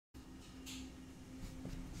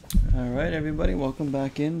Alright everybody, welcome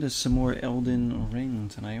back into some more Elden Ring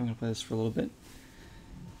tonight. We're going to play this for a little bit.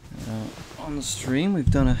 On the stream, we've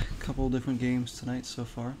done a couple different games tonight so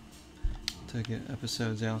far to get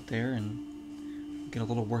episodes out there and get a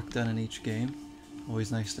little work done in each game. Always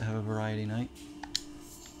nice to have a variety night.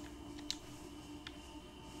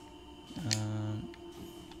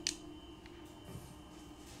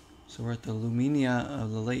 So we're at the Luminia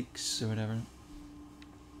of the Lakes or whatever.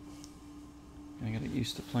 I gotta get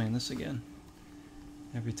used to playing this again.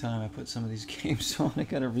 Every time I put some of these games on, I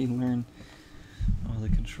gotta relearn all the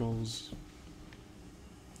controls.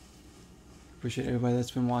 Appreciate everybody that's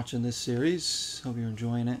been watching this series. Hope you're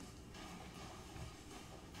enjoying it.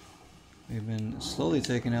 We've been slowly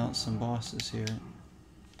taking out some bosses here.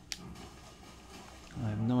 I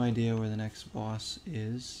have no idea where the next boss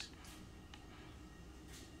is.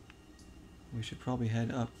 We should probably head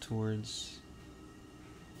up towards...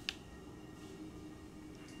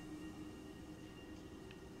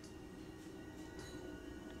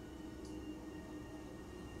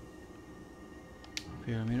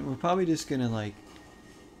 here. I mean, we're probably just gonna like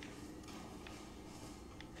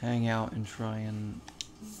hang out and try and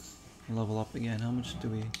level up again. How much do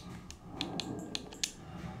we?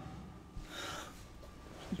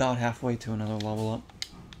 About halfway to another level up.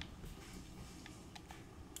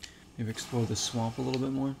 Maybe explore the swamp a little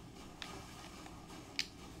bit more.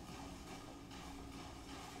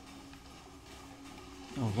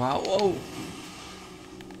 Oh wow! Whoa! All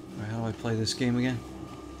right, how do I play this game again?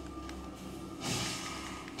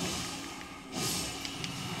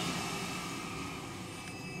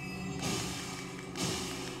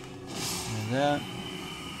 That.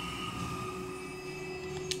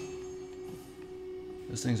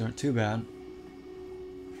 Those things aren't too bad.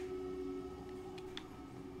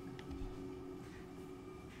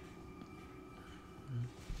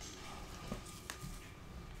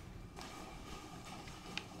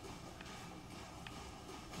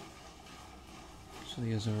 So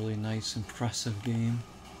he has a really nice, impressive game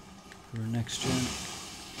for next gen.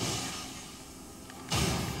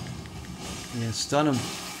 Yeah, stun him.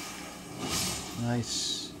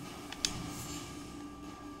 Nice.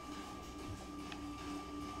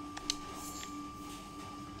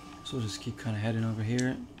 So we'll just keep kind of heading over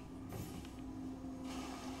here.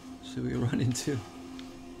 See what we run into.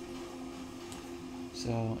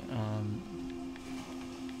 So,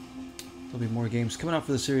 there'll be more games coming out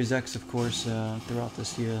for the Series X, of course, throughout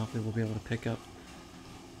this year. Hopefully we'll be able to pick up.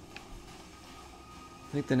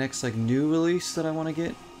 I think the next like new release that I want to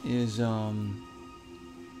get is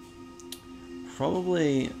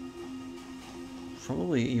Probably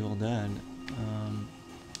Evil Dead.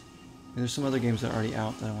 There's some other games that are already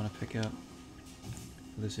out that I want to pick up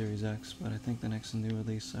for the Series X, but I think the next new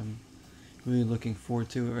release I'm really looking forward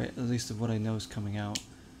to, or at least of what I know is coming out,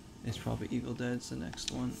 is probably Evil Dead's the next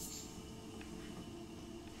one.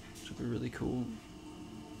 Which will be really cool.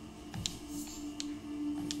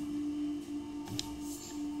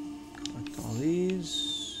 Collect all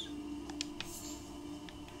these.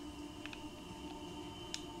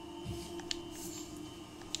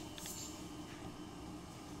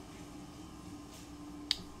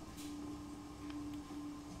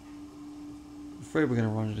 I'm afraid we're going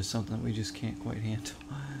to run into something that we just can't quite handle,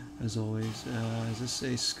 as always. Is this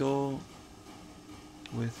a skull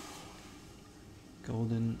with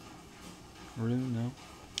golden rune? No.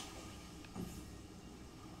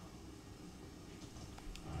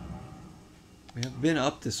 We have been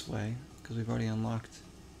up this way, because we've already unlocked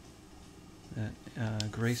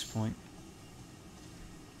that grace point.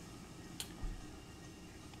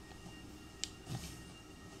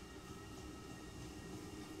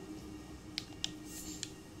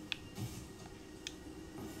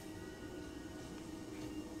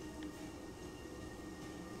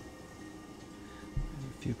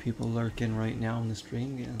 Few people lurking right now on the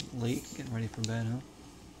stream, getting late, getting ready for bed, huh?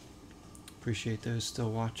 Appreciate those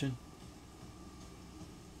still watching.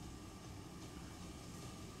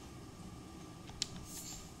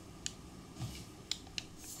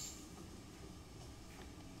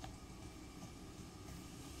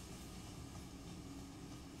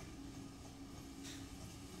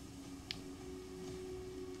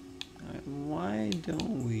 Alright, why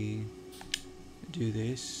don't we do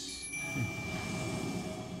this?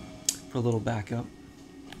 For a little backup.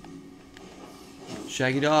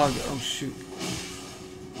 Shaggy dog. Oh shoot.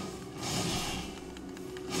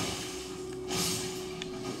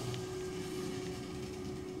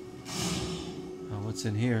 Oh, what's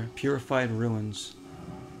in here? Purified ruins.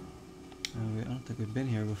 I don't think we've been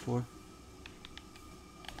here before.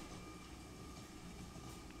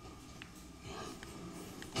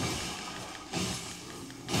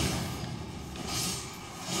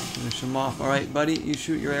 Finish him off. Alright, buddy, you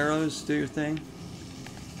shoot your arrows, do your thing.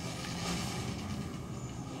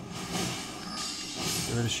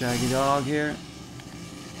 Get rid of Shaggy Dog here.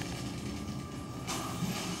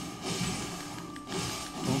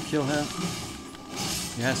 Don't kill him.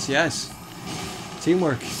 Yes, yes.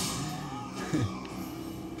 Teamwork.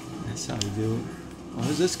 That's how we do it. Oh,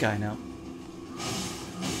 who's this guy now?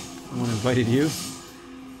 Someone invited you?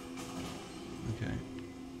 Okay.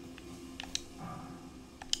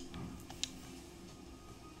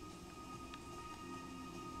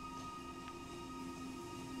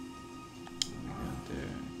 What we got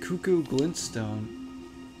there? Cuckoo Glintstone.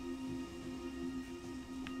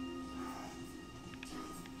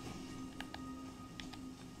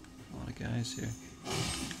 A lot of guys here.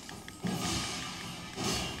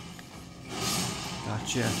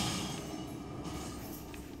 Gotcha.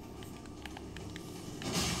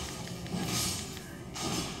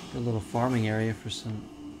 Good little farming area for some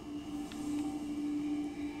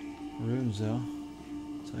runes, though.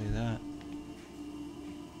 I'll tell you that.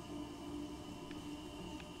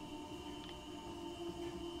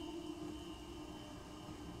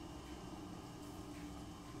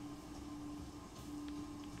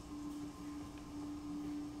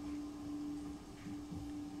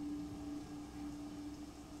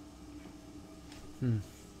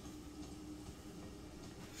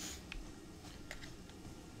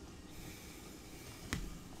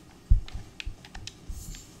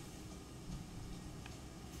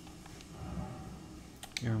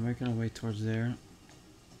 Yeah, we're making our way towards there.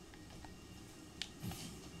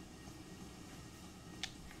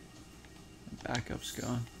 The backup's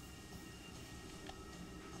gone.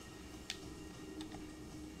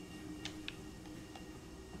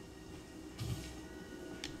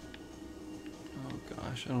 Oh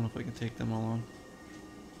gosh, I don't know if I can take them all on.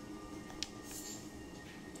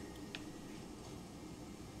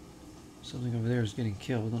 Something over there is getting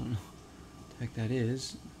killed. I don't know what the heck that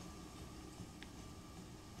is.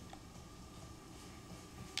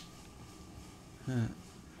 Huh.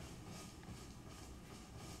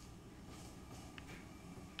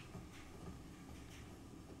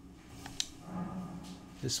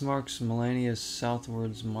 This marks Melania's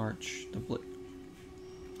southwards march. The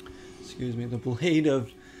blade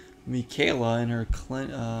of Michaela and her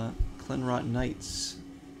Clenrot Knights,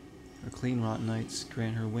 or Cleanrot Knights,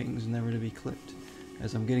 grant her wings never to be clipped.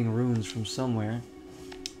 As I'm getting runes from somewhere.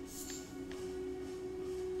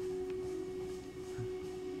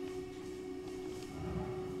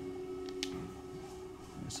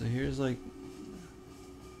 So here's like,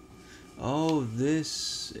 oh,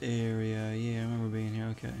 this area. Yeah, I remember being here.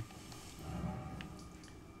 Okay.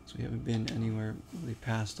 So we haven't been anywhere really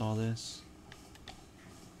past all this.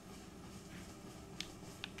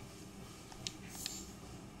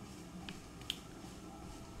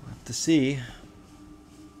 We'll have to see.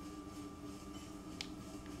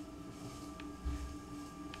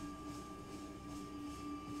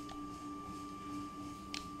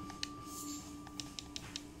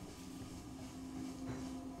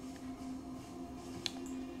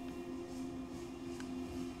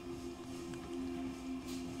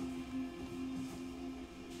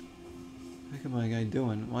 What am I guy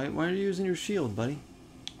doing? Why are you using your shield, buddy?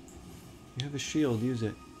 You have a shield, use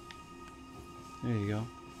it. There you go.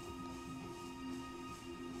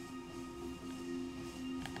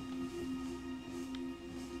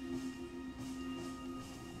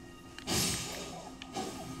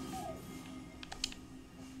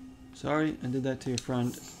 Sorry, I did that to your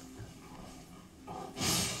friend.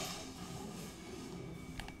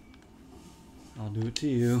 I'll do it to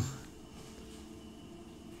you.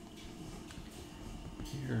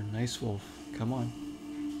 You're a nice wolf. Come on.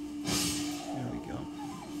 There we go.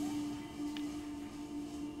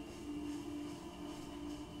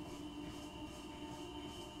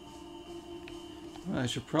 Well, I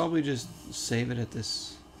should probably just save it at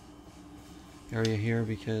this area here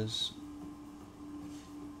because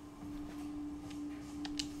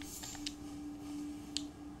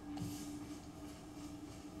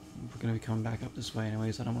we're going to be coming back up this way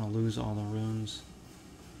anyways. I don't want to lose all the runes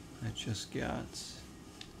I just got.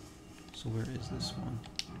 So where is this one?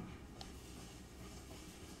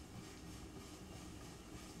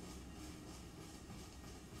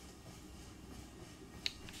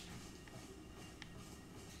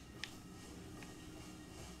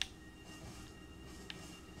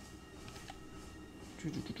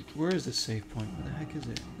 Where is the save point? Where the heck is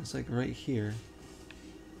it? It's like right here.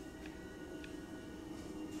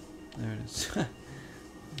 There it is. I'm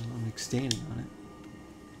like standing on it.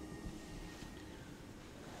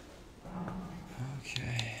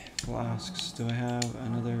 Okay, flasks. Do I have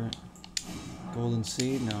another Golden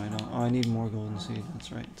seed? No, I don't. Oh, I need more golden seed.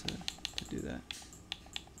 That's right, to do that.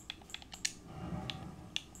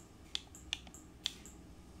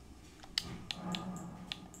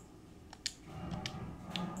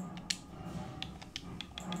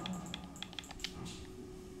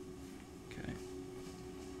 Okay.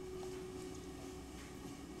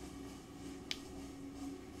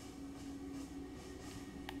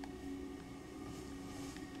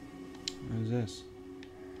 What is this?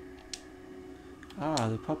 Ah,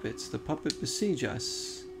 the puppets. The puppet besiege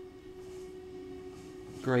us.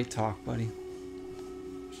 Great talk, buddy.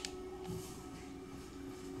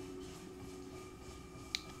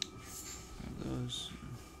 Grab those.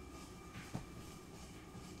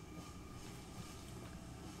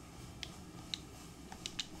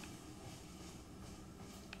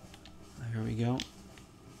 Here we go.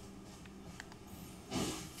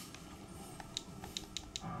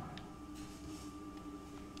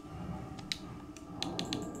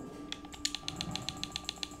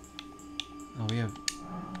 Oh, we have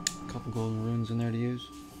a couple golden runes in there to use.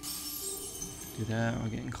 Do that. We're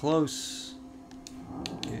getting close.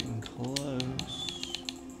 Getting close.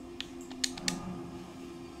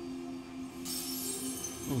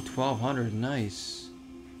 Oh, 1200. Nice.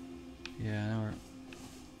 Yeah, now we're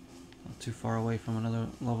not too far away from another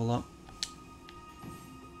level up.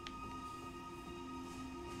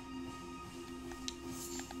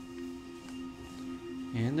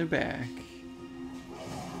 And they're back.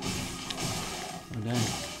 Oh, dang.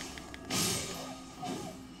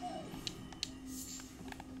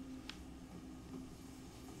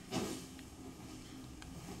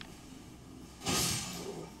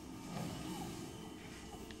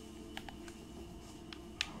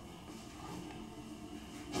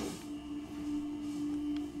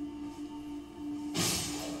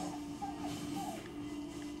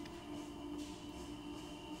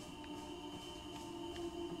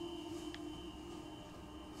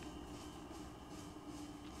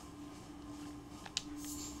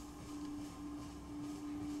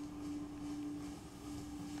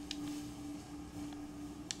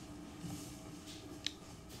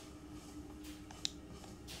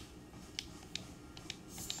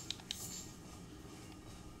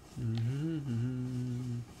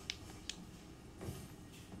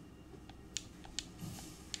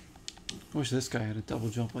 I wish this guy had a double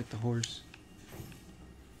jump like the horse.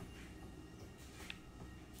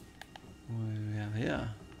 Oh, yeah.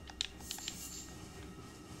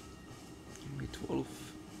 Maybe 12.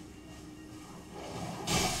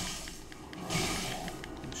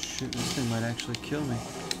 Oh, shoot, this thing might actually kill me.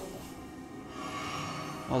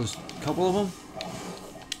 Oh, there's a couple of them?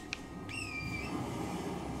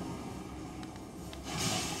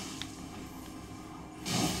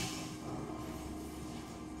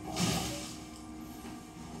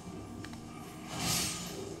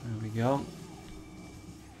 Go.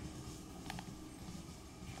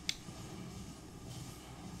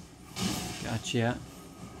 Gotcha.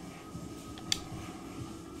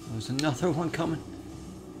 There's another one coming.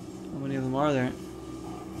 How many of them are there?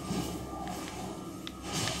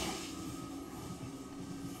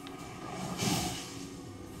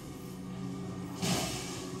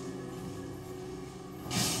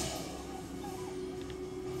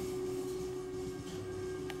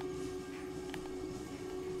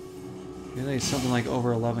 I think it's something like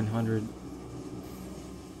over 1100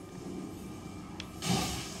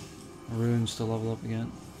 runes to level up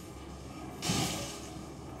again.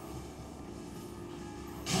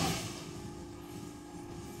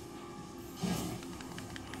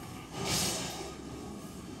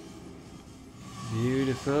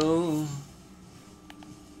 Beautiful.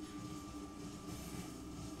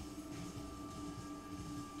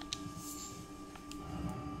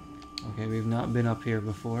 Okay, we've not been up here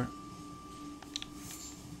before.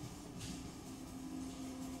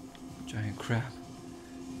 Giant crab.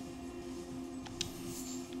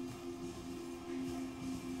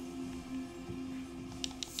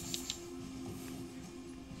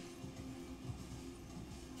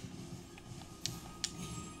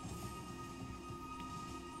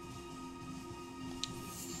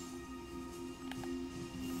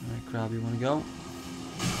 Alright, crab, you wanna go?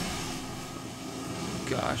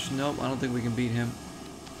 Gosh, nope, I don't think we can beat him.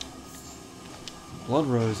 Blood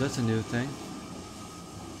Rose, that's a new thing.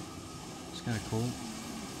 Kind of cool. A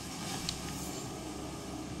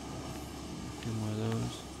few more of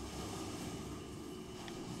those.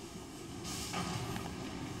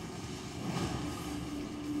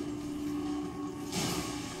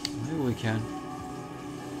 Maybe we can.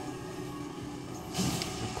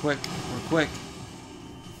 We're quick. We're quick.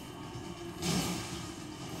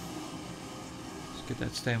 Let's get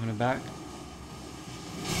that stamina back.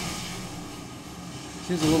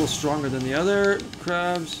 Seems a little stronger than the other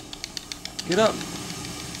crabs. Get up!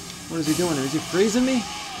 What is he doing? Is he freezing me?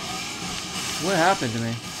 What happened to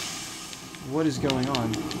me? What is going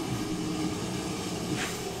on?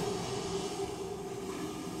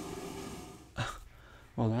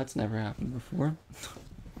 Well, that's never happened before.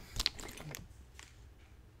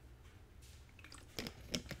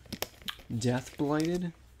 Death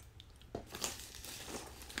blighted?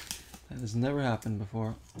 That has never happened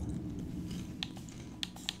before.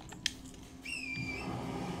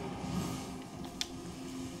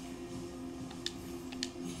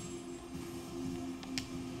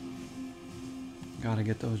 Gotta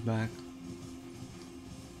get those back.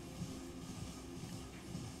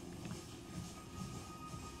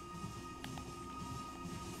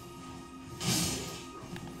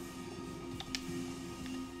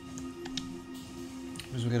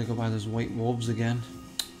 We gotta go by those white wolves again.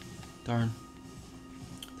 Darn.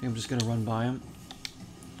 I think I'm just gonna run by them.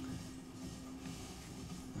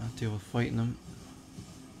 Not deal with fighting them.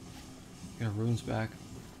 Get our runes back.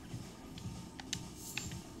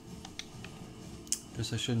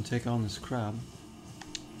 Guess I shouldn't take on this crab.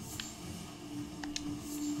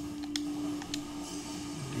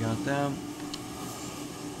 Got them.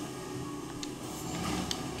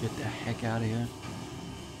 Get the heck out of here.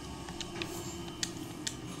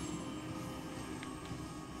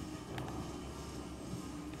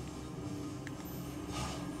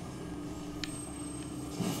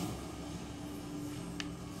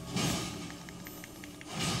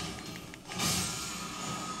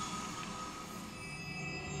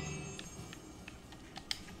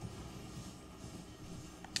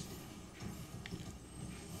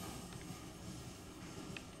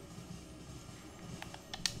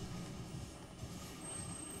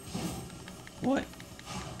 What?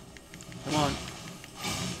 Come on.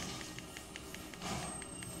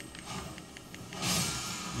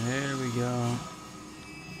 There we go.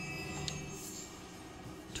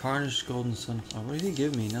 Tarnished golden sunflower. What did he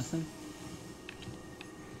give me? Nothing?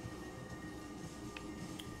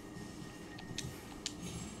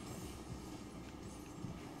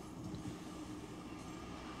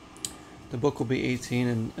 The book will be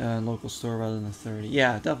 18 in local store rather than 30.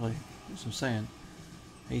 Yeah, definitely. That's what I'm saying.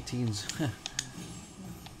 18's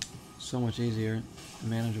so much easier and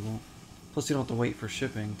manageable. Plus you don't have to wait for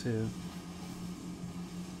shipping too.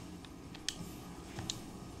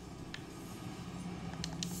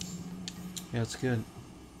 Yeah, it's good.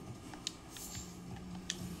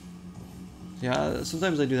 Yeah,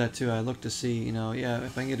 sometimes I do that too. I look to see, you know, yeah,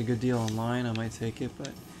 if I can get a good deal online, I might take it, but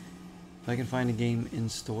if I can find a game in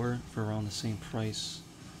store for around the same price,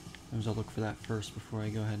 sometimes I'll look for that first before I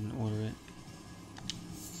go ahead and order it.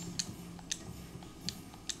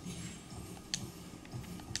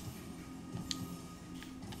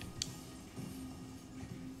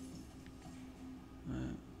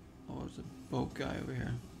 Boat guy over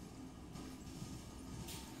here.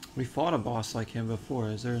 We fought a boss like him before.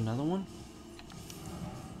 Is there another one?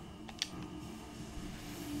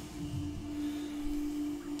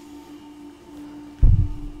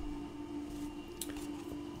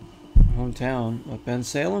 Hometown. What, Ben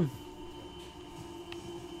Salem?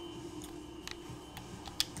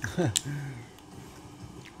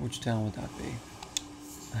 Which town would that be?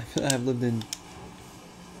 I feel like I've lived in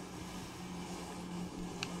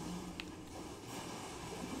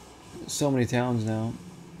so many towns now.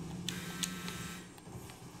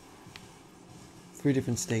 3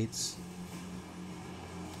 different states.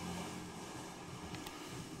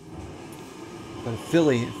 But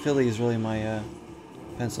Philly is really my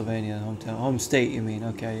Pennsylvania hometown. Home state, you mean?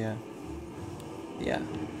 Okay, yeah. Yeah.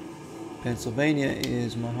 Pennsylvania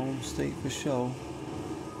is my home state for sure.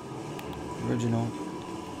 Original.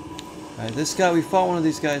 Alright, this guy, we fought one of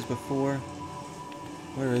these guys before.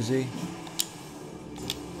 Where is he?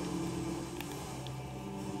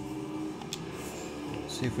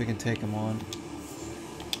 See if we can take him on.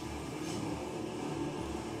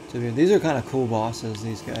 So these are kind of cool bosses,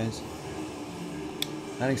 these guys.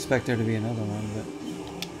 I didn't expect there to be another one, but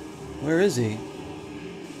where is he?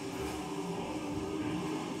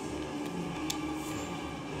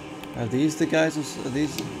 Are these the guys? Are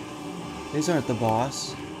these aren't the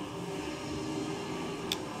boss.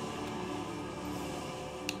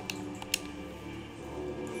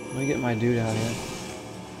 Let me get my dude out here.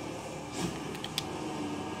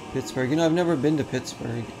 Pittsburgh. You know, I've never been to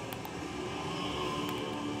Pittsburgh.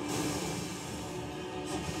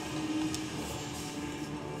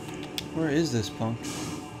 Where is this punk?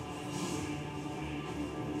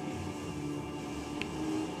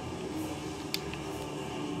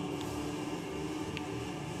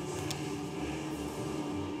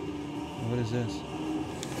 What is this?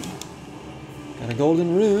 Got a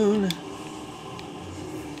golden rune.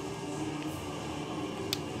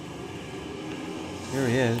 Here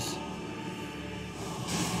he is.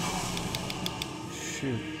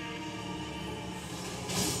 Shoot.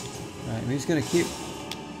 Alright, he's gonna keep...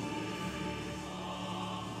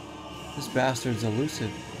 This bastard's elusive.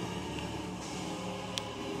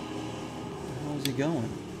 Where the hell is he going?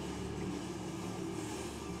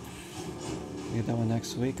 Get that one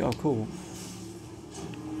next week? Oh, cool.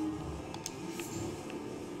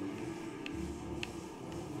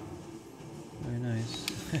 Very nice.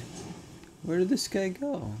 Where did this guy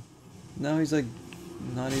go? Now he's like,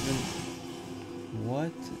 not even...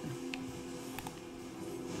 What?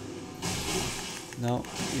 No,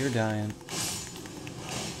 you're dying.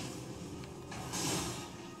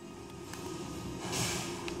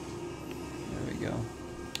 There we go.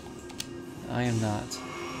 I am not.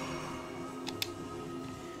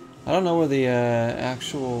 I don't know where the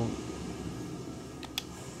actual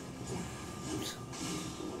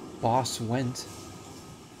boss went.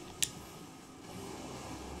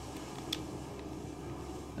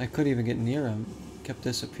 I couldn't even get near him. Kept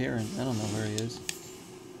disappearing. I don't know where he is.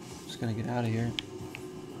 Just gonna get out of here.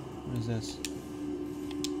 What is this?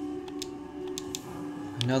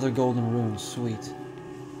 Another golden rune. Sweet.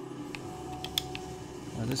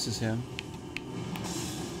 Oh, this is him.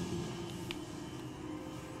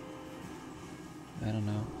 I don't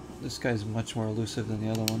know. This guy's much more elusive than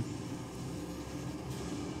the other one.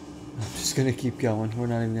 I'm just gonna keep going. We're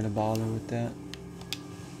not even gonna bother with that,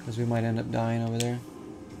 because we might end up dying over there.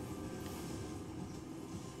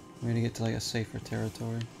 We're gonna get to like a safer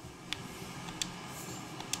territory.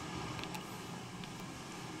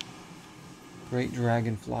 Great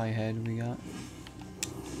dragonfly head we got.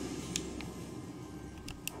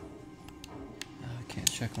 I can't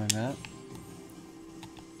check my map.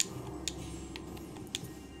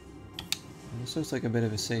 This looks like a bit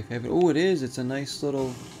of a safe haven. Oh, it is! It's a nice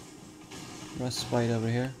little respite over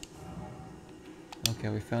here. Okay,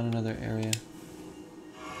 we found another area.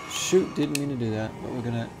 Shoot, didn't mean to do that, but we're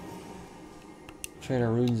gonna trade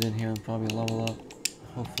our runes in here and probably level up,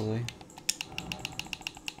 hopefully.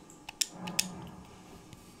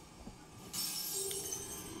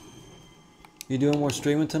 You doing more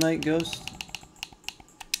streaming tonight, Ghost?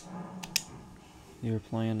 You were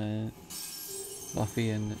playing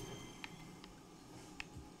Buffy and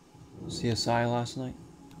CSI last night.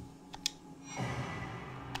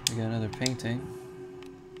 We got another painting.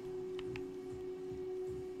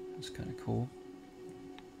 That's kind of cool.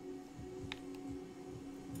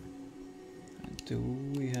 Do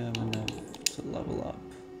we have enough to level up?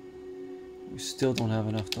 We still don't have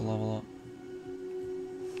enough to level up.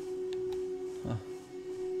 Huh.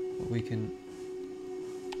 But we can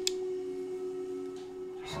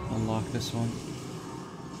just unlock this one.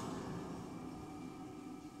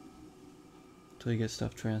 Until you get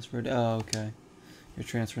stuff transferred. Oh, okay. You're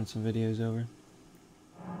transferring some videos over.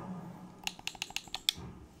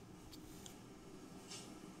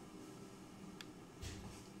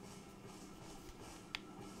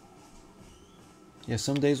 Yeah,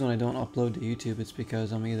 some days when I don't upload to YouTube, it's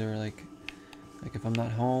because I'm either like if I'm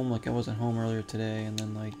not home, like I wasn't home earlier today, and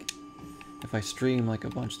then like if I stream like a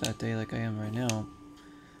bunch that day like I am right now,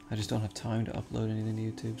 I just don't have time to upload anything to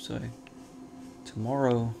YouTube. So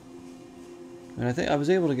tomorrow, I mean, I think I was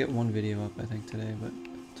able to get one video up I think today, but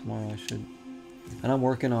tomorrow I should. And I'm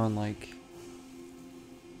working on like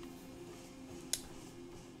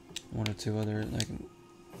one or two other like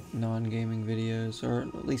non-gaming videos, or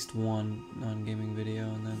at least one non-gaming video,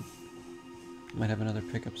 and then I might have another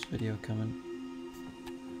pickups video coming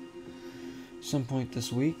some point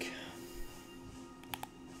this week.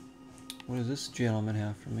 What does this gentleman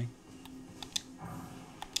have for me?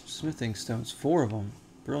 Smithing stones, 4 of them.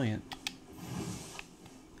 Brilliant.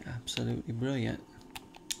 Absolutely brilliant.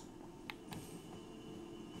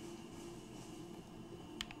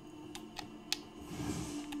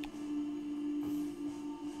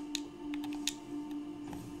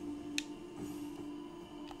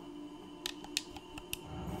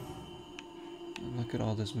 Look at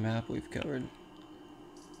all this map we've covered.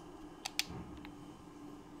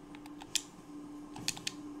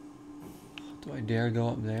 Do I dare go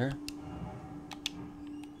up there?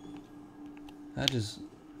 That just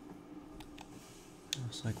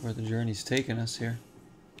looks like where the journey's taking us here.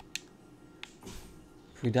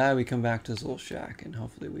 If we die, we come back to this little shack, and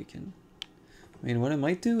hopefully we can... I mean, what I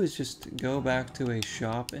might do is just go back to a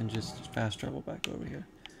shop and just fast travel back over here.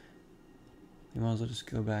 You might as well just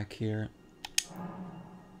go back here.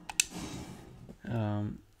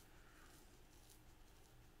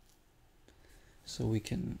 So we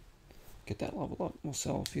can get that level up. We'll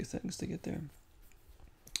sell a few things to get there.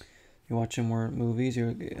 you're watching more movies,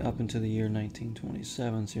 you're up into the year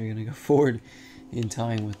 1927, so you're going to go forward in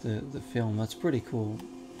time with the film. That's pretty cool.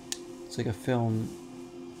 It's like a film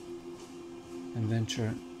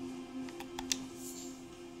adventure.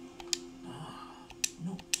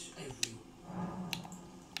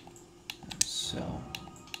 So,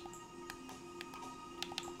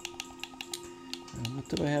 what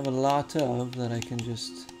do I have a lot of that I can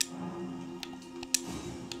just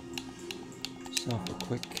self a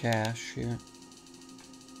quick cache here?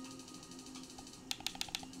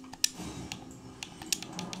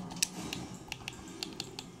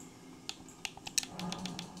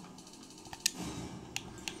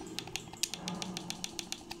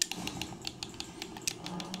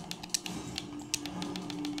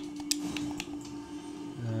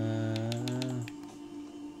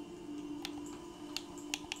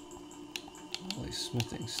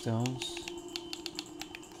 Smithing stones.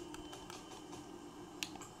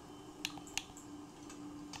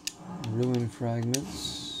 Ruin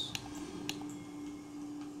fragments.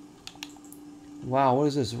 Wow, what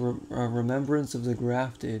is this? Remembrance of the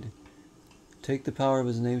Grafted. Take the power of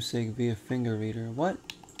his namesake via finger reader. What?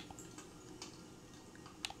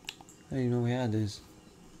 I didn't know we had this.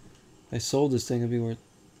 If I sold this thing, it'd be worth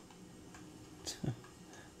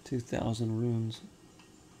 2,000 runes.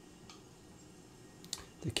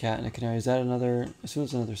 The Cat and the Canary. Is that another? I assume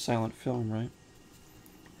it's another silent film, right?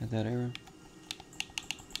 At that era.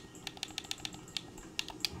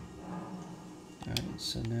 Alright,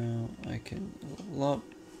 so now I can level up.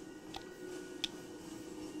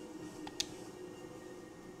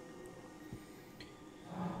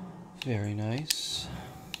 Very nice.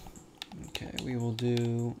 Okay, we will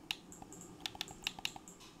do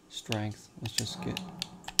strength. Let's just get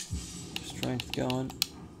strength going.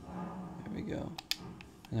 There we go.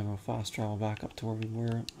 And then we'll fast travel back up to where we were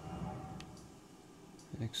and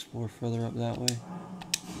explore further up that way.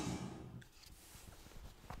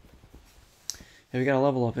 Hey, we got a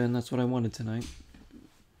level up in. That's what I wanted tonight.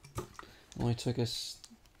 Only took us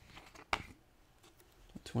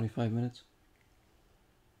 25 minutes.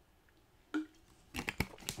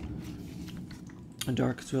 A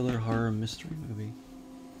dark thriller, horror, mystery movie.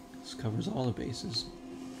 This covers all the bases.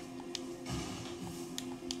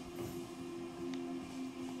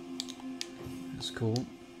 Cool.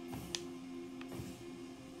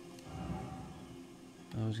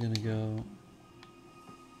 I was gonna go.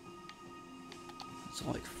 It's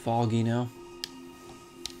all like foggy now.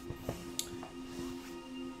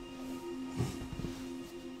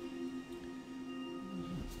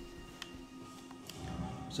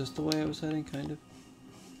 Is this the way I was heading, kind of?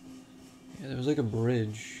 Yeah, there was like a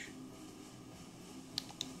bridge.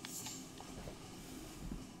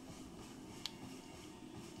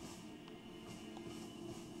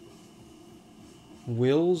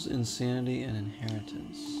 Wills, insanity, and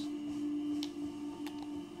inheritance.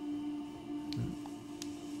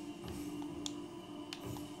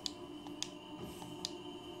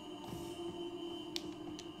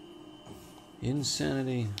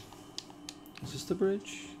 Insanity. Is this the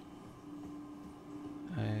bridge?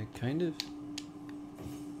 Kind of.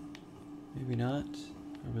 Maybe not.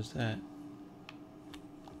 Or was that?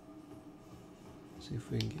 Let's see if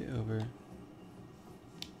we can get over.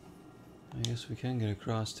 I guess we can get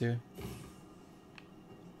across here.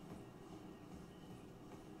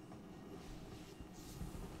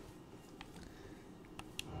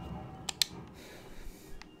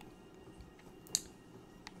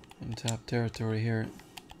 Untapped territory here.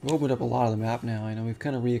 We've opened up a lot of the map now. I know we've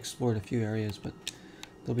kind of re-explored a few areas, but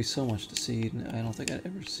there'll be so much to see. And I don't think I'd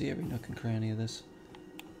ever see every nook and cranny of this.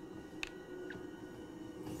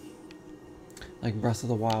 Like Breath of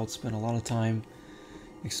the Wild, spent a lot of time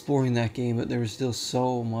exploring that game, but there was still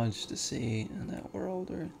so much to see in that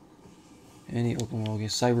world, or any open world game.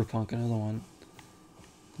 Cyberpunk, another one.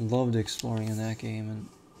 Loved exploring in that game, and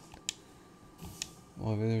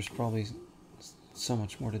well, there's probably so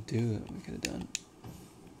much more to do that we could have done.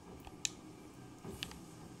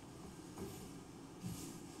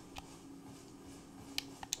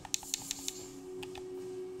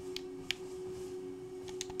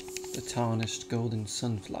 The tarnished golden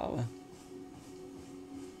sunflower.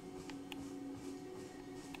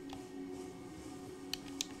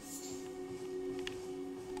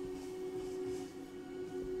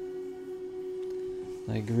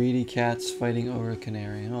 Like greedy cats fighting over a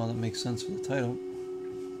canary. Oh, that makes sense for the title.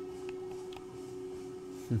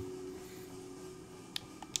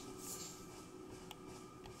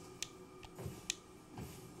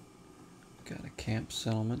 Got a camp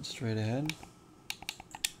settlement straight ahead.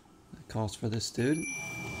 That calls for this dude.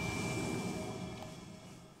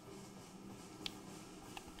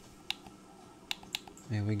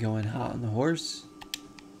 Maybe we go in hot on the horse.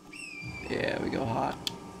 Yeah, we go hot.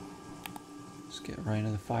 Let's get right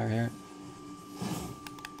into the fire here.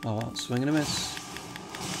 Oh well, swing and a miss.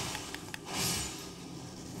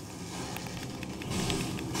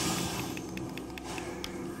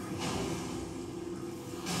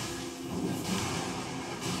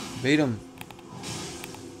 Beat him.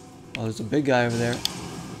 Oh, there's a big guy over there.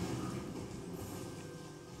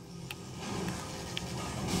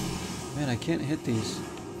 Man, I can't hit these.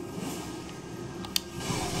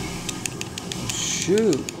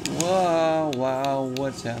 Shoot. Wow, wow,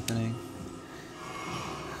 what's happening?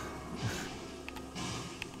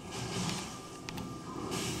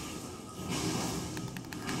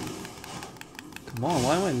 Come on,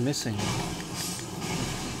 why am I missing?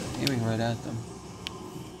 Aiming right at them.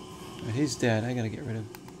 Right, he's dead. I gotta get rid of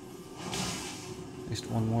at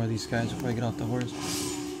least one more of these guys before I get off the horse.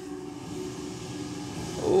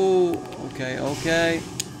 Oh, okay, okay.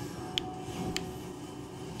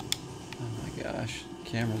 Oh my gosh,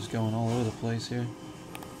 camera's going all over the place here.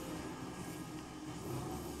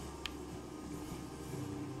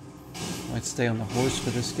 Might stay on the horse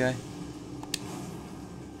for this guy.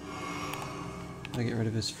 Gotta get rid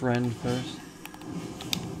of his friend first.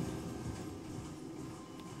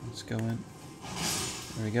 Let's go in.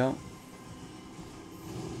 There we go.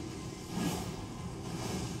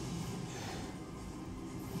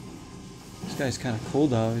 This guy's kind of cool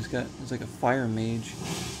though. He's like a fire mage.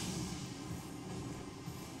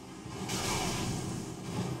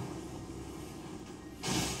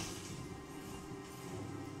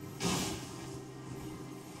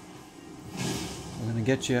 I'm gonna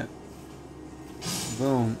get you.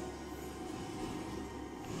 Boom.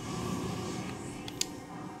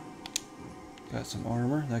 Got some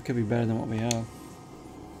armor. That could be better than what we have.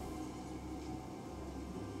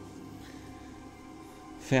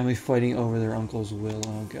 Family fighting over their uncle's will.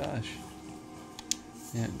 Oh gosh.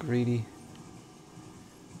 Yeah, greedy.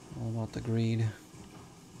 All about the greed.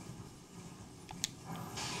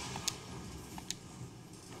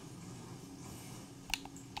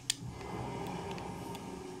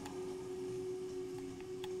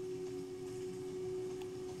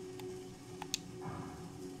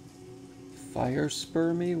 Fire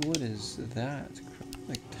spur me? What is that?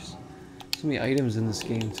 Like, there's so many items in this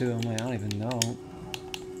game too. I'm like, I don't even know.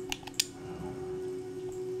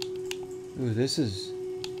 Ooh, this is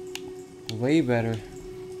way better.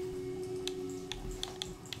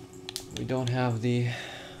 We don't have the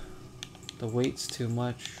weights too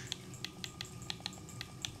much.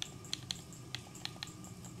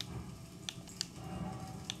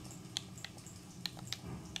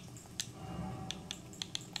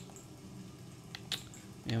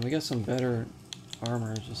 And we got some better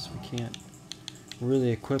armor, just we can't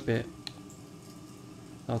really equip it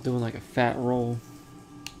without doing like a fat roll.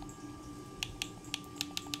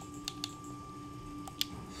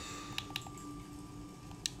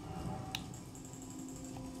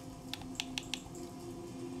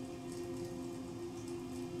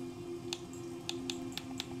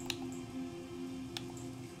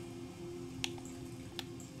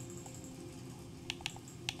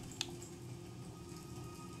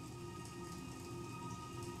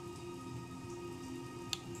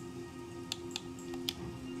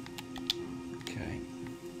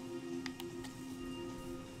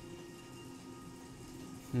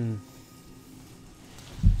 Lean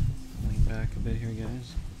back a bit here,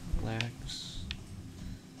 guys. Relax.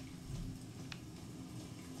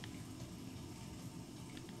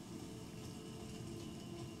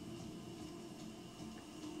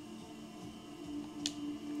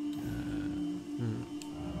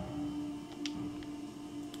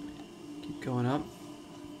 Keep going up.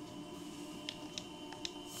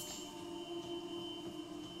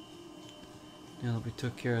 Now that we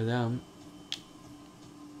took care of them.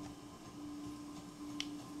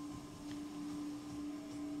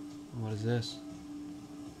 What is this?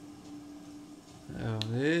 Oh,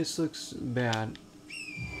 this looks bad.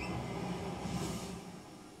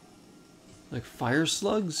 Like fire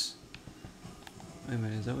slugs? Wait a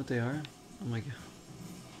minute, is that what they are? Oh my god.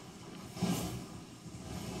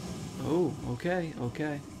 Oh, okay,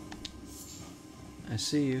 okay. I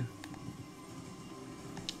see you.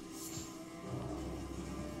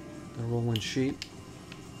 The rolling sheep.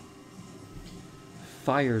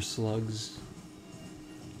 Fire slugs.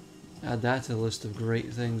 Add that to the list of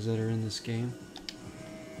great things that are in this game.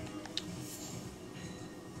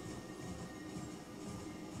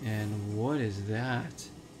 And what is that?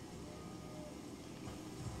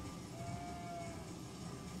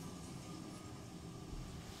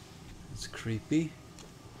 That's creepy.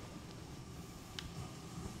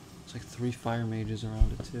 There's like 3 fire mages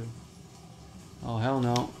around it too. Oh, hell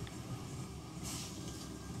no.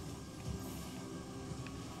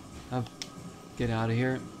 Get out of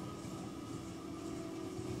here.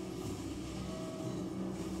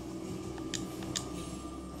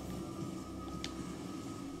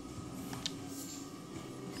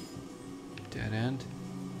 Dead end.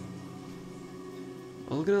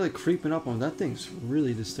 Oh, look at it like creeping up on me. That thing's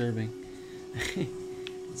really disturbing.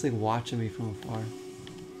 It's like watching me from afar.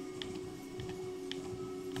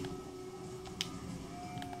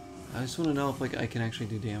 I just want to know if like I can actually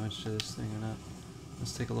do damage to this thing or not.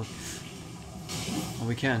 Let's take a look. Oh,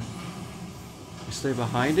 we can. We stay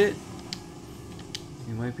behind it.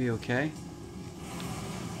 We might be okay.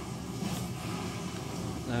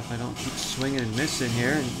 If I don't keep swinging and missing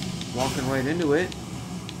here and walking right into it.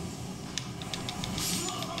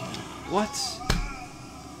 What?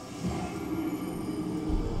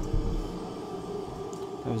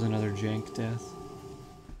 That was another jank death.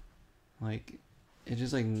 Like, it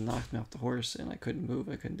just like knocked me off the horse and I couldn't move.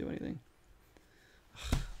 I couldn't do anything.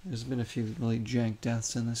 There's been a few really jank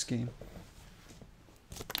deaths in this game.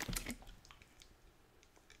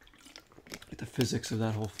 Like the physics of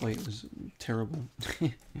that whole fight was terrible.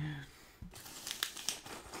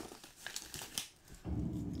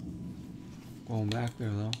 Going back there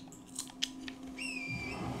though.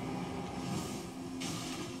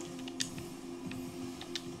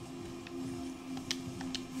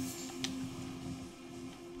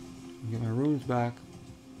 Get my runes back.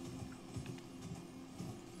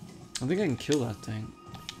 I think I can kill that thing.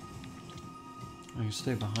 I can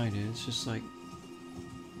stay behind it. It's just like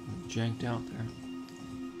janked out there.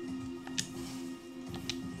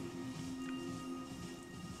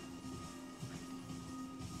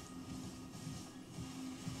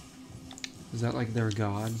 Is that like their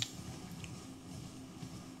god?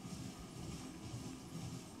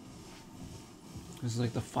 This is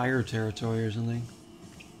like the fire territory or something.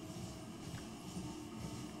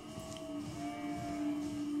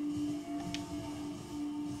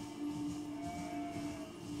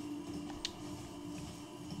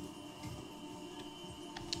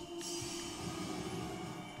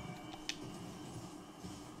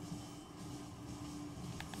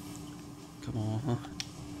 Come on.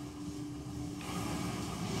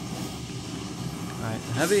 Alright,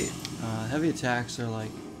 heavy attacks are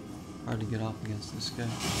like hard to get up against this guy.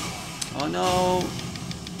 Oh no!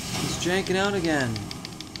 He's janking out again.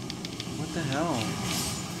 What the hell?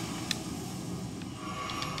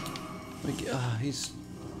 Like,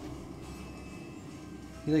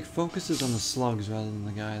 he like focuses on the slugs rather than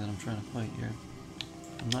the guy that I'm trying to fight here.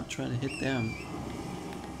 I'm not trying to hit them.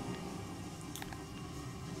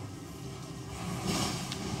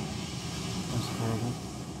 That's horrible.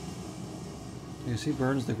 I guess he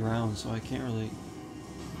burns the ground, so I can't really...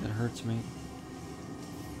 That hurts me.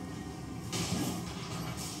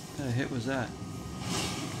 What kind of hit was that?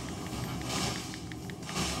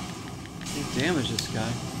 Can't damage this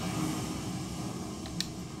guy.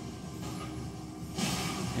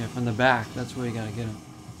 Yeah, from the back. That's where you gotta get him.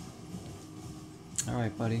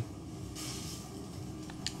 Alright, buddy.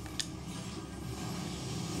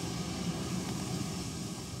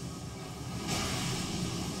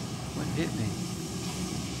 What hit me?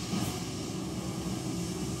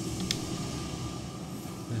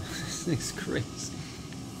 This thing's crazy.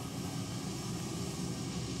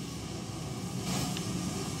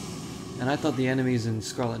 And I thought the enemies in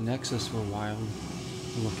Scarlet Nexus were wild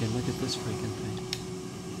looking. Look at this freaking thing.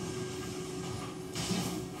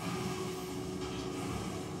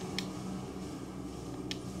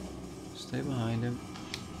 Stay behind him.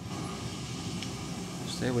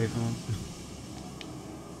 Stay away from him.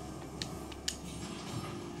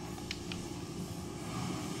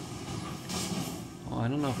 Oh, I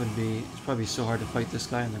don't know if it'd be... It's probably so hard to fight this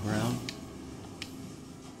guy on the ground.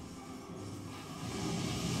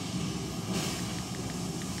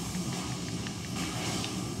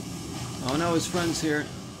 Oh no, his friend's here.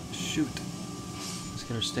 Shoot. Let's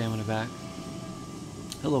get our stamina back.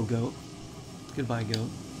 Hello, goat. Goodbye, goat.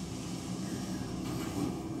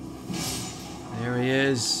 There he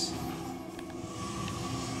is.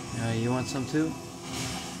 You want some too?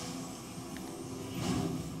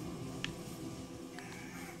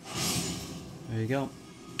 There you go.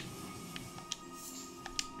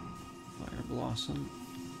 Fire Blossom.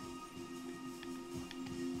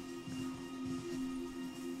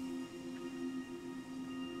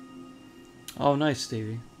 Oh, nice,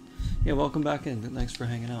 Stevie. Yeah, welcome back in. Thanks for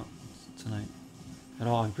hanging out tonight. At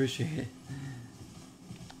all, I appreciate it.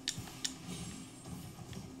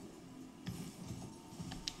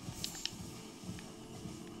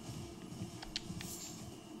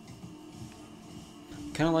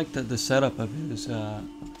 kind of like the setup of his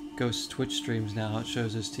Ghost Twitch streams now. How it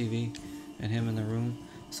shows his TV and him in the room.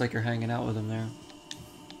 It's like you're hanging out with him there.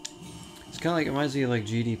 It's kind of like, it reminds me of like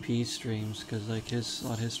GDP streams, because like a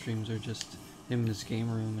lot of his streams are just him in his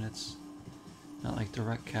game room, and it's not like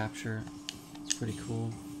direct capture. It's pretty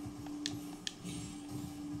cool.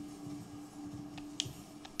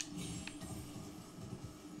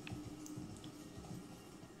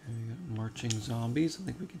 Here we got marching zombies. I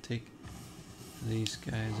think we can take these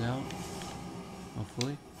guys out,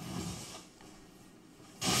 hopefully.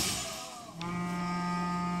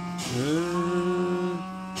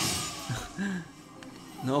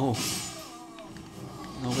 No.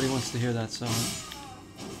 Nobody wants to hear that song.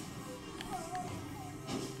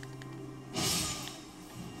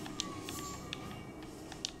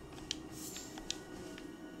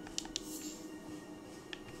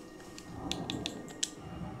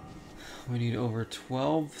 We need over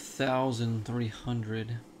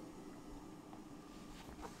 12,300.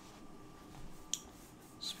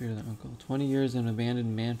 Spirit of their uncle. 20 years in an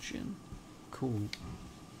abandoned mansion. Cool.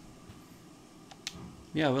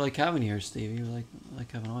 Yeah, we like having you here, Stevie. We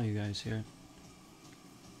like having all you guys here.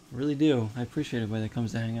 I really do. I appreciate everybody that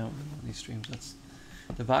comes to hang out on these streams. That's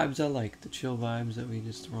the vibes I like. The chill vibes that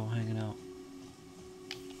we're all hanging out.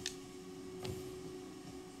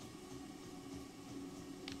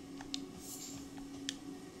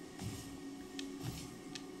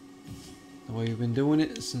 The way we've been doing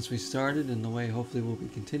it since we started, and the way hopefully we'll be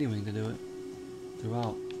continuing to do it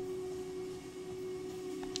throughout.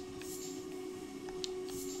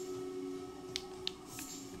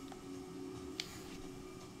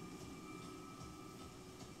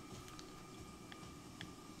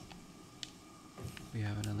 We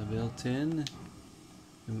have another built-in.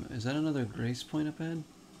 Is that another grace point up ahead?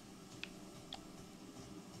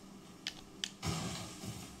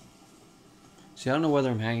 See, I don't know whether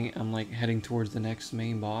I'm like heading towards the next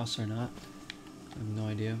main boss or not. I have no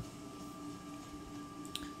idea.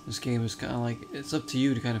 This game is kind of like, it's up to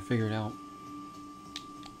you to kind of figure it out.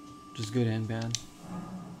 Which is good and bad.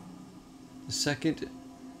 The second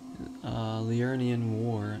Liurnian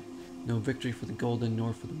War. No victory for the golden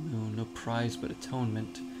nor for the moon. No prize but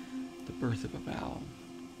atonement. The birth of a vow.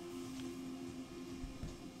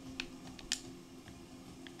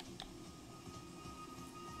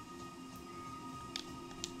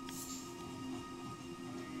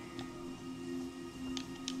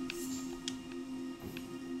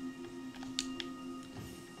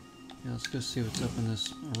 Yeah, let's go see what's up in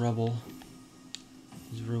this rubble.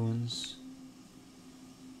 These ruins.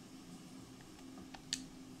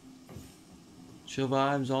 Chill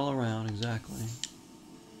vibes all around, exactly.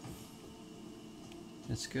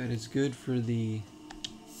 It's good. It's good for the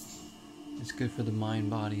mind,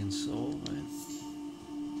 body, and soul, right?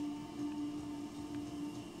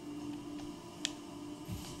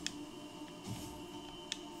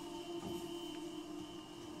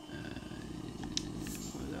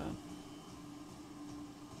 What up?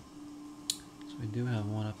 So we do have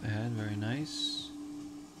one up ahead. Very nice.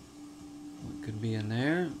 What could be in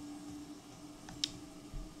there?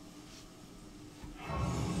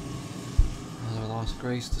 Lost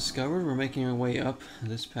Grace discovered. We're making our way up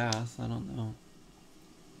this path. I don't know.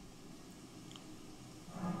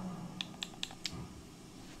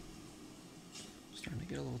 Starting to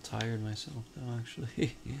get a little tired myself though,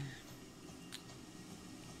 actually.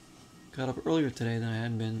 Got up earlier today than I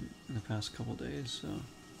had been in the past couple days, so.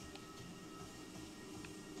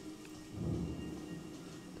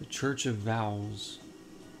 The Church of Vows.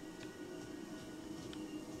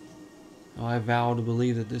 Oh, I vow to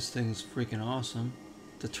believe that this thing's freaking awesome.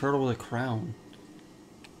 The turtle with a crown.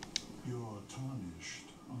 You're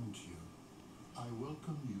tarnished, aren't you? I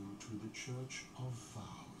welcome you to the Church of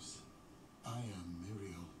Vows. I am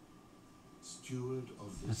Muriel, steward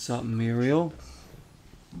of this. What's up, Muriel?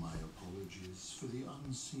 My apologies for the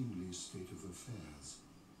unseemly state of affairs.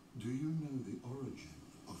 Do you know the origin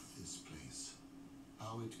of this place?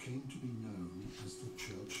 How it came to be known as the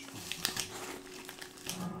Church of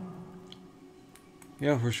Vows?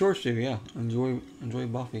 Yeah, for sure, Steve. Yeah, enjoy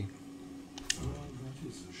Buffy. Well, that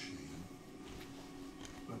is a shame.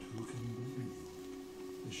 But who can blame you?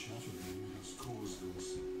 The shattering has caused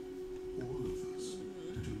us, all of us,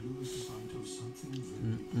 to lose sight of something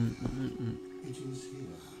very clear. It is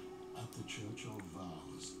here, at the Church of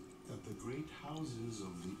Vows, that the great houses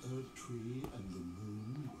of the Earth Tree and the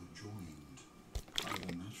Moon were joined by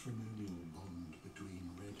the matrimonial bond between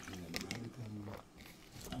red-haired Radican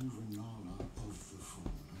and Renala of the Full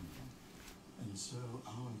Moon. And so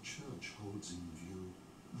our church holds in view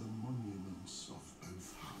the monuments of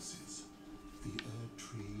both houses, the Earth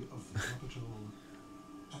Tree of the capital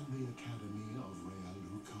and the Academy of Real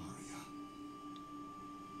Lucaria.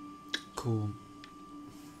 Cool.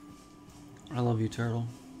 I love you, Turtle.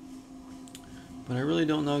 But I really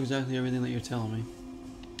don't know exactly everything that you're telling me.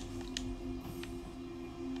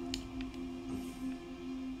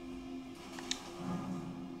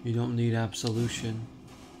 You don't need absolution.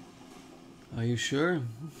 Are you sure?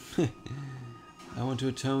 I want to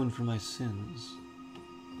atone for my sins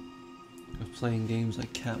of playing games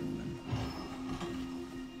like Catwoman.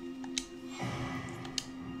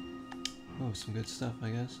 Oh, some good stuff, I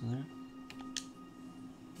guess, in there.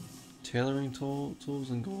 Tailoring tools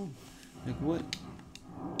and gold. Like, what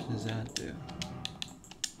does that do?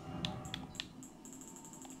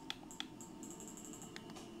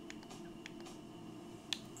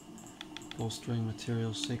 Bolstering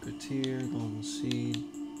materials, sacred tier, golden seed.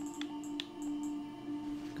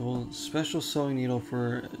 Gold, special sewing needle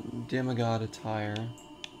for demigod attire.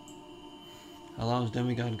 Allows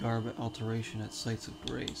demigod garb alteration at sites of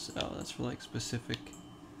grace. Oh, that's for like specific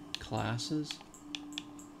classes.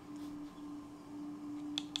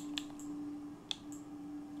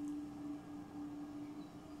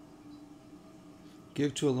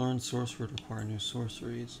 Give to a learned sorcerer to acquire new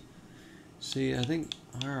sorceries. See, I think,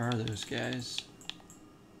 where are those guys?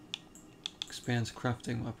 Expands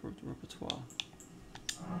crafting repertoire.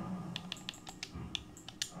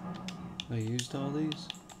 I used all these?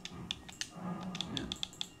 Yeah.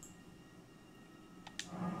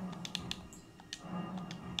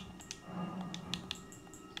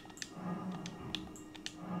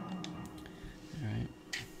 Alright.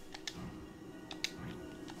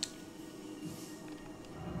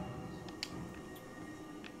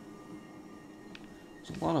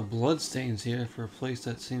 There's a lot of bloodstains here for a place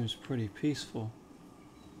that seems pretty peaceful.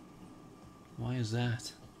 Why is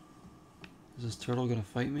that? Is this turtle gonna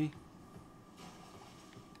fight me?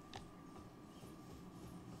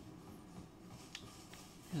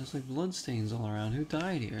 Yeah, there's like bloodstains all around. Who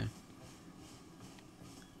died here?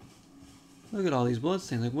 Look at all these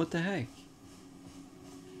bloodstains. Like, what the heck?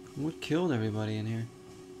 What killed everybody in here?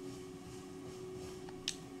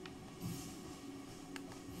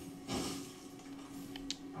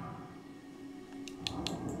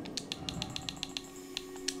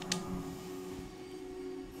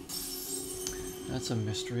 That's a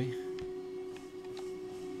mystery.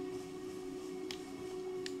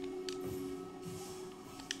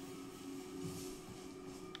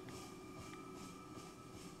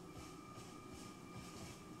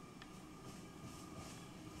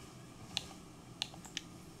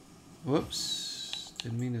 Whoops.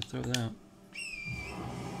 Didn't mean to throw that out.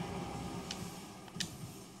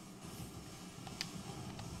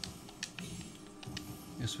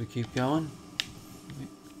 Guess we keep going.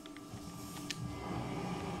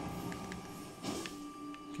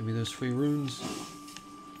 Give me those free runes.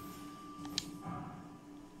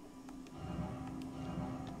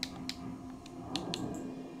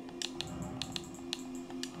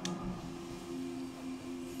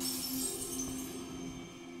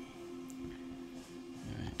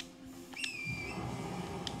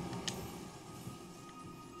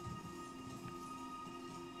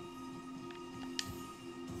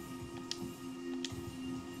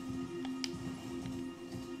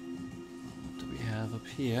 Up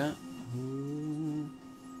here. Ooh.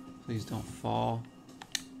 Please don't fall.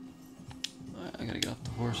 I gotta get off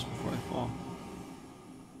the horse before I fall.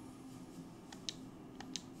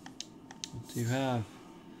 What do you have?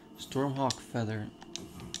 Stormhawk feather.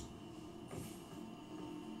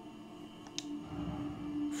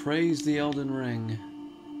 Praise the Elden Ring.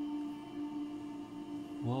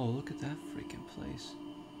 Whoa, look at that freaking place.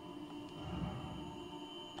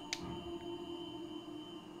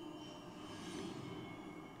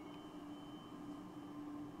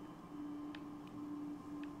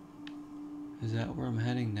 Is that where I'm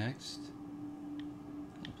heading next?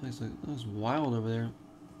 That place that was wild over there.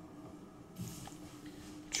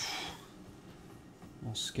 I'm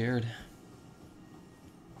all scared.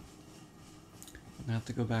 I'm gonna have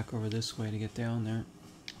to go back over this way to get down there.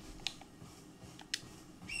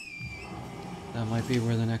 That might be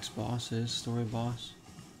where the next boss is, story boss.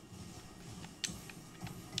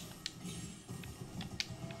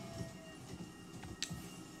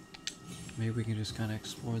 Maybe we can just kind of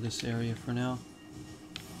explore this area for now.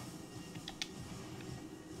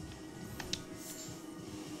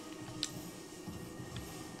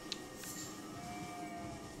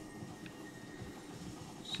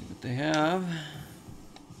 See what they have.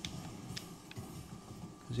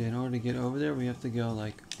 Because yeah, in order to get over there, we have to go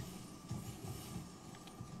like...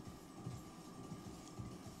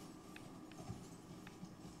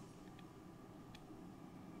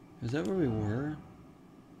 Is that where we were?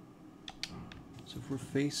 So if we're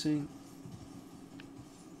facing...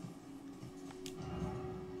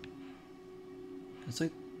 It's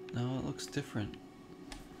like... No, it looks different.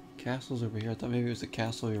 Castle's over here. I thought maybe it was the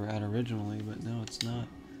castle we were at originally, but no, it's not.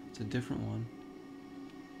 It's a different one.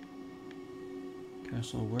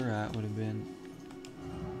 Castle we're at would have been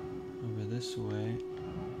over this way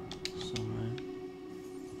somewhere.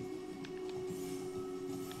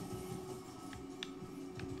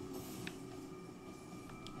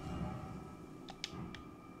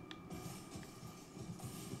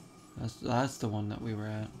 That's the one that we were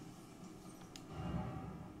at.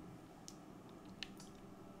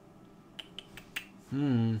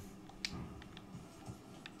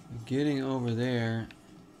 Getting over there.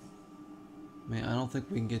 Man, I don't think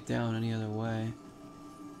we can get down any other way.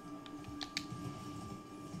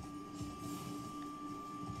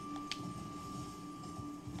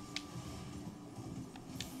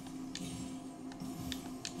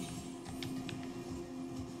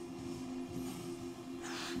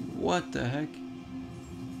 What the heck?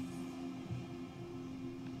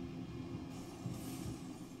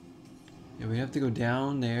 Yeah, we have to go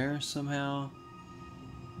down there somehow.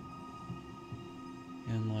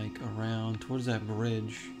 And like around towards that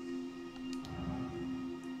bridge.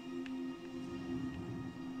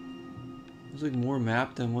 There's like more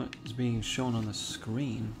map than what is being shown on the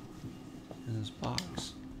screen in this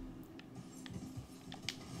box.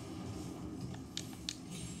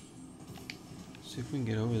 See if we can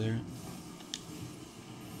get over there.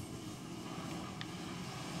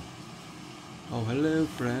 Oh, hello,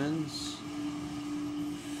 friends.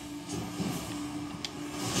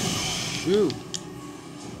 Shoot!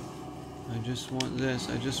 I just want this.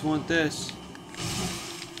 I just want this.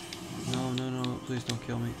 No, no, no. Please don't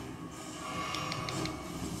kill me.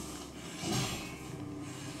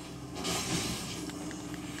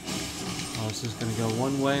 Oh, this is going to go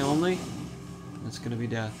one way only. It's going to be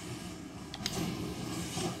death.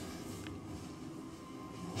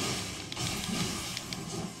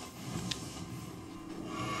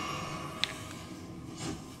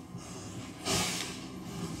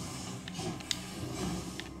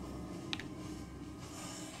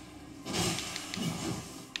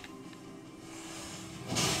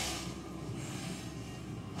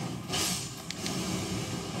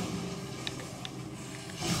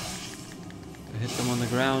 Hit them on the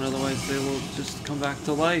ground, otherwise they will just come back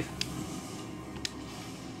to life.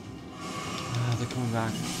 Ah, they're coming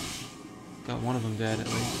back. Got one of them dead at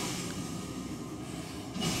least.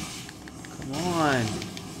 Come on!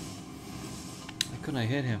 Why couldn't I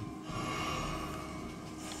hit him?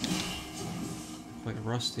 Quite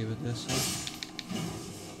rusty with this, huh?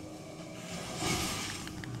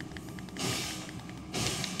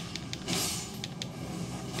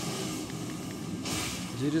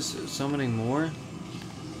 Is he just summoning more? I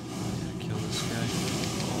gotta kill this guy.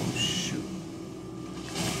 Oh shoot.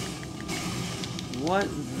 What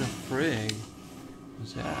the frig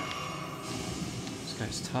was that? This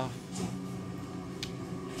guy's tough.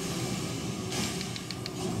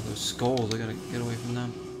 Oh, those skulls, I gotta get away from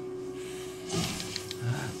them.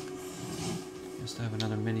 He has to have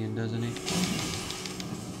another minion, doesn't he?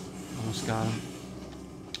 Almost got him.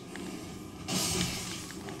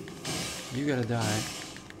 You gotta die.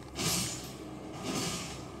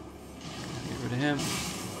 Get rid of him.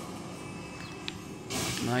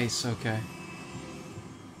 Nice, okay.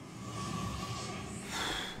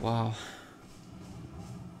 Wow.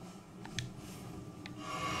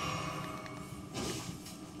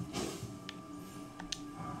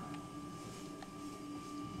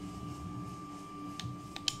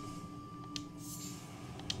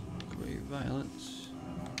 Great violence.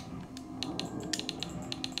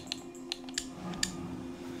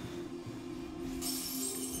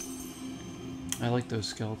 I like those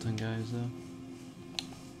skeleton guys though.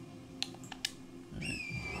 Alright.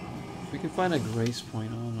 If we can find a grace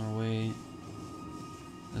point on our way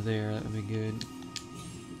there, that would be good.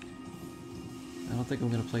 I don't think I'm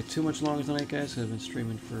going to play too much longer tonight, guys, because I've been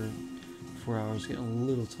streaming for 4 hours, getting a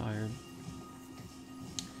little tired.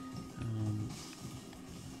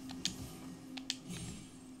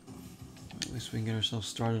 At least we can get ourselves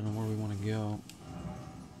started on where we want to go.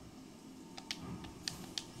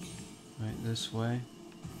 Right, this way.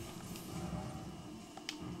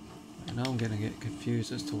 I know I'm gonna get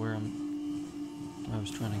confused as to where I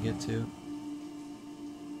was trying to get to.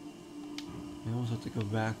 We almost have to go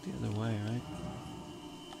back the other way, right?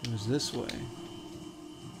 It was this way.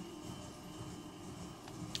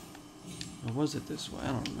 Or was it this way?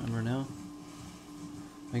 I don't remember now.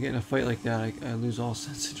 When I get in a fight like that, I lose all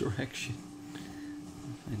sense of direction.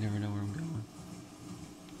 I never know where I'm going.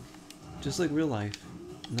 Just like real life.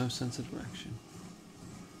 No sense of direction.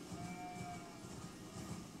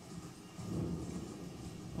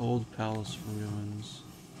 Old palace ruins.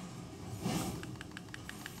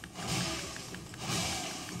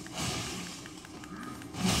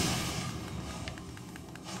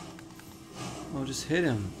 Oh, just hit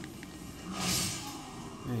him.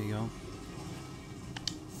 There you go.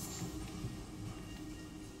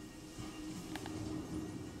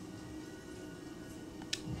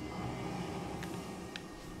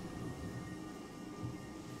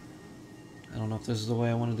 I don't know if this is the way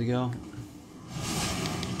I wanted to go.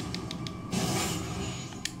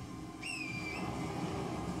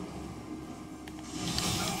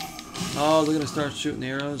 Oh, they're gonna start shooting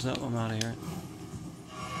arrows. Oh, I'm out of here.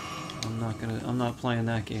 I'm not playing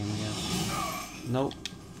that game again. Nope.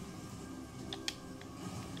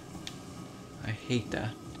 I hate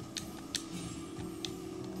that.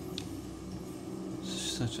 It's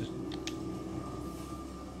such a...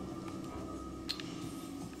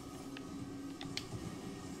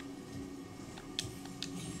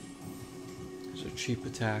 It's a cheap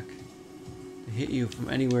attack. They hit you from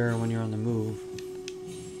anywhere when you're on the move.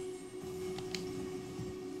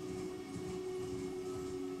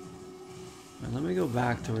 Let me go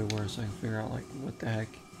back to reverse so I can figure out like what the heck,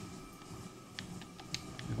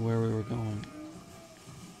 like where we were going.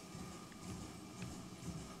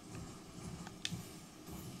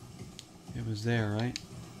 It was there, right?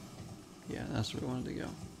 Yeah, that's where we wanted to go.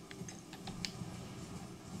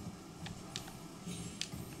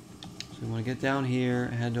 So we want to get down here,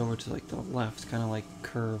 head over to like the left, kind of like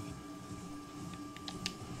curve.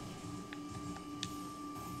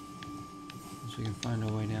 So we can find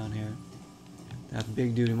our way down here. That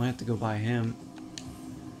big dude, we might have to go by him.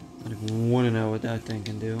 I want to know what that thing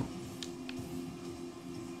can do.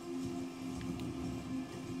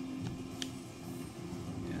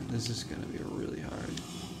 Yeah, this is going to be really hard.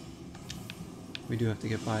 We do have to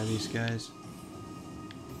get by these guys.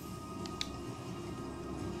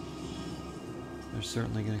 They're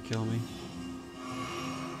certainly going to kill me.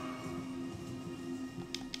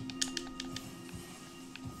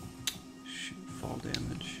 Shoot, fall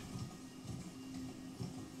damage.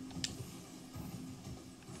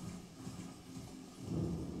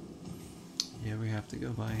 Yeah, we have to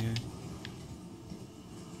go by here.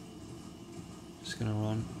 Just gonna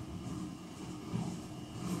run.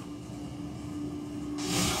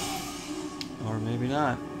 Or maybe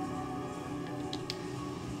not.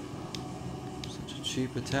 Such a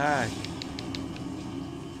cheap attack.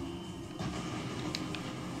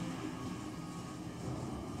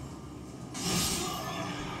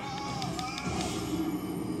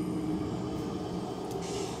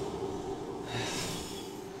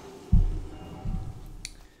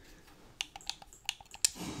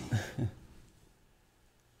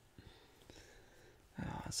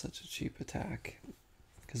 Such a cheap attack.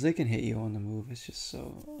 Because they can hit you on the move. It's just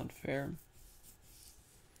so unfair.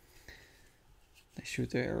 They shoot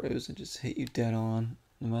their arrows and just hit you dead on.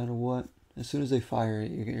 No matter what. As soon as they fire it,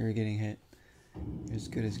 you're getting hit. You're as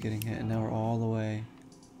good as getting hit. And now we're all the way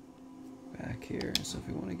back here. So if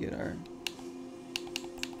we want to get our...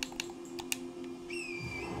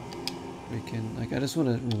 We can... Like, I just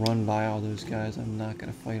want to run by all those guys. I'm not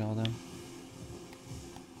going to fight all them.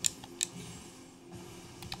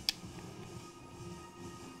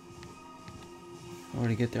 In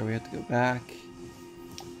order to get there, we have to go back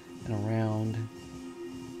and around.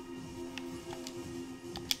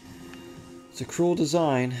 It's a cruel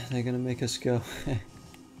design. They're gonna make us go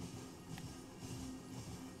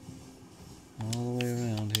all the way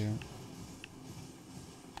around here.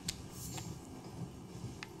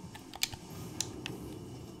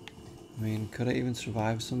 I mean, could I even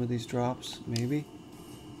survive some of these drops? Maybe.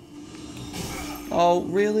 Oh,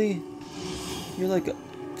 really? You're like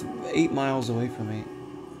 8 miles away from me.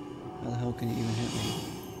 How the hell can you even hit me?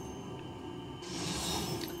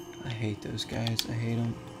 I hate those guys. I hate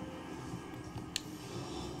them.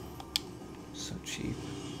 So cheap.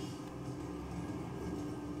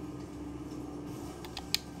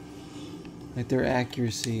 Like, their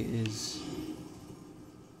accuracy is...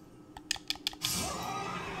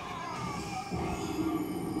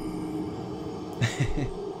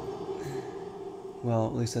 Well,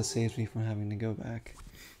 at least that saves me from having to go back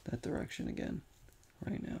that direction again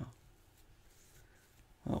right now.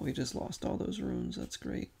 Well, we just lost all those runes. That's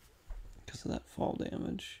great because of that fall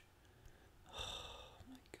damage. Oh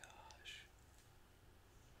my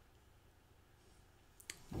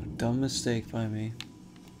gosh. Dumb mistake by me.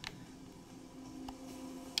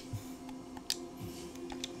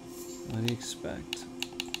 What do you expect?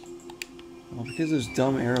 Well, because those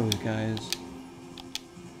dumb arrows, guys.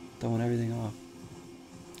 Throwing everything off.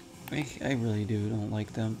 I really don't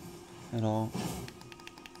like them at all.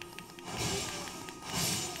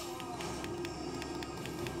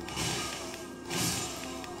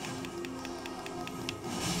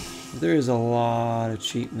 there is a lot of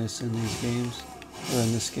cheapness in these games. Or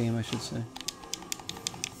in this game, I should say.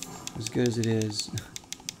 As good as it is,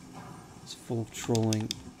 it's full of trolling.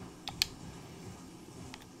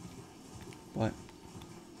 But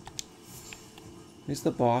at least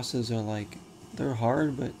the bosses are like, they're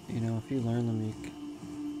hard, but you know, if you learn them,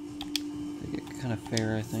 they get kind of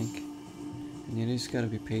fair, I think. And you just gotta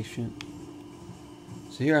be patient.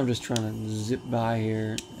 So here I'm just trying to zip by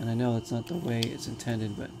here, and I know that's not the way it's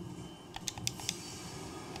intended, but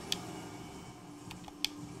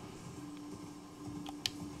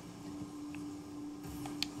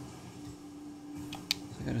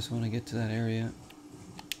I just want to get to that area.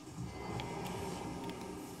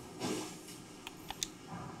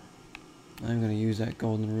 I'm going to use that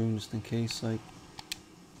golden rune just in case, like.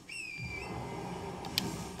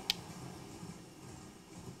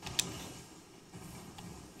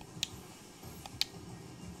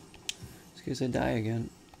 Just in case I die again.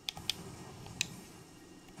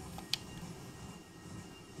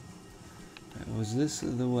 Right, was this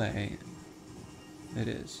the way? It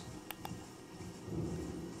is.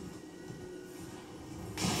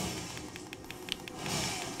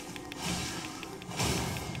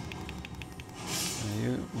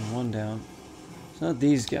 One down. It's not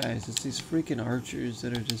these guys, it's these freaking archers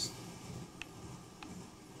that are just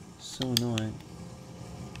so annoying.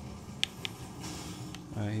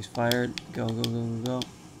 Alright, he's fired. Go, go, go, go, go.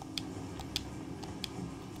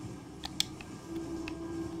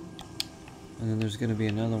 And then there's gonna be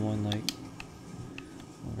another one like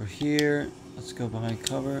over here. Let's go behind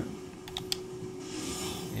cover.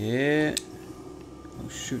 Yeah. Oh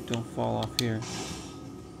shoot, don't fall off here.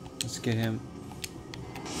 Let's get him.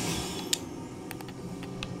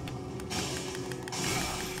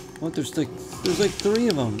 What? There's like 3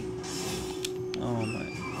 of them. Oh my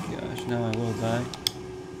gosh! Now I will die.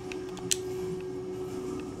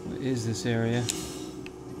 What is this area?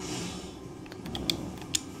 Oh.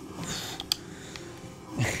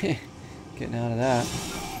 Getting out of that.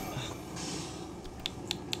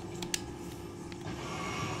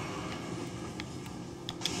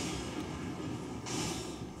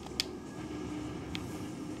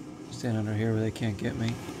 Stand under here where they can't get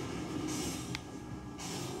me.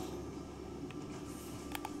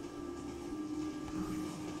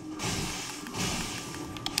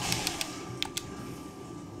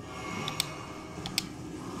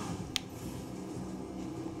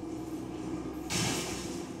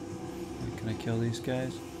 Kill these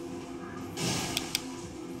guys.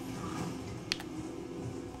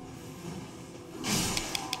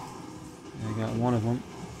 I got one of them.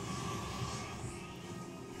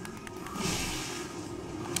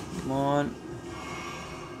 Come on.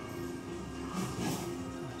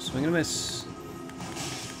 Swing and a miss.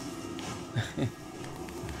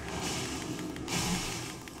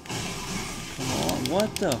 Come on.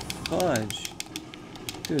 What the fudge?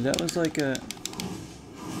 Dude, that was like a...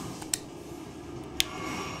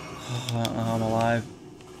 I'm alive.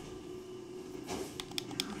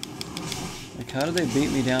 Like, how did they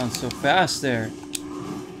beat me down so fast there?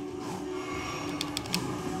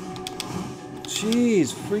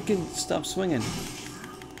 Jeez, freaking stop swinging.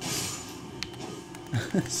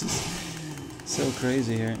 This is so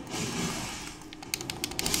crazy here.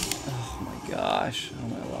 Oh my gosh, how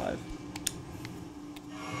am I alive?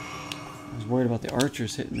 I was worried about the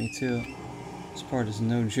archers hitting me too. This part is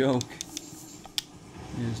no joke.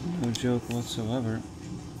 It is no joke whatsoever.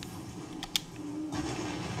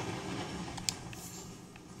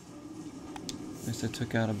 At least I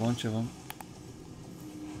took out a bunch of them.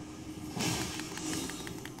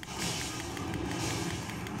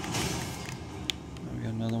 Oh, we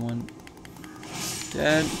got another one.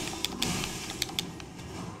 Dead.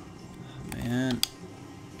 Oh, man.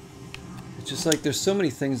 It's just like there's so many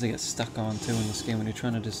things to get stuck on too in this game when you're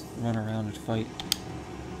trying to just run around and fight.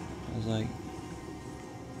 I was like...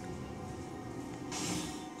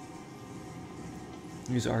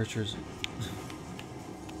 These archers.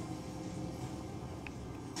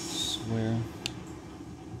 Swear.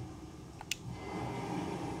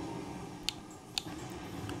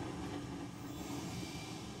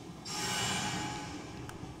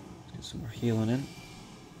 Let's get some more healing in.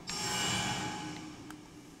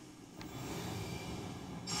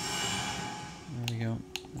 There we go.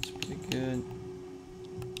 That's pretty good.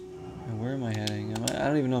 And where am I heading? I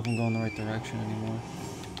don't even know if I'm going the right direction anymore.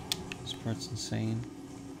 This part's insane.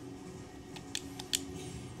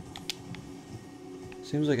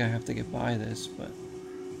 Seems like I have to get by this, but...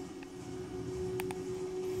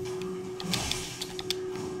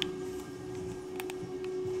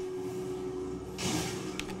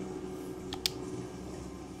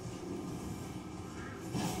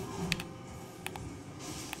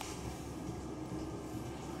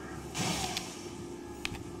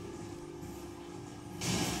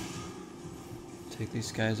 Take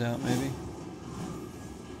these guys out, maybe.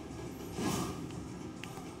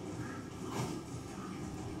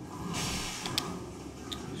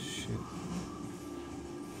 Shoot.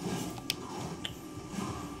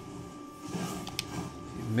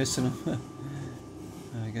 Keep missing them.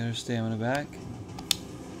 I got her stamina back.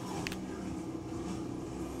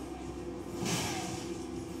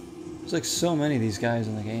 There's like so many of these guys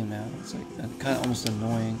in the game now. It's like kind of almost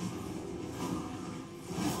annoying.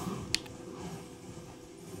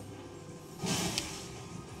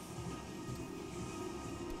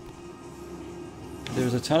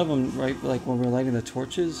 There's a ton of them, right? Like when we were lighting the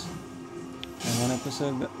torches in one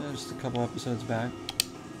episode, but just a couple episodes back.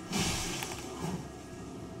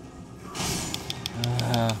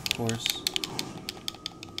 Of course.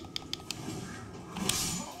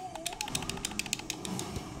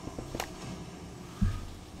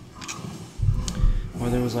 Or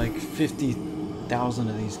there was like 50,000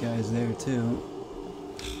 of these guys there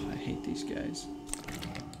too. I hate these guys.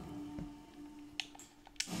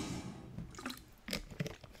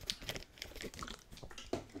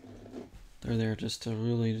 They're there just to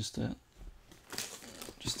really just to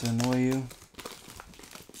annoy you.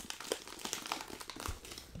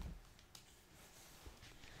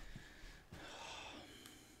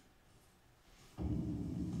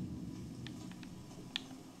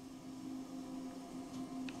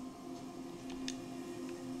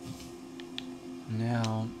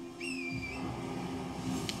 Now,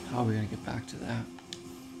 how are we going to get back to that?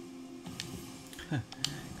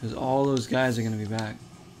 Because all those guys are going to be back.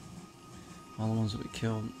 All the ones that we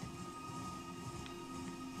killed.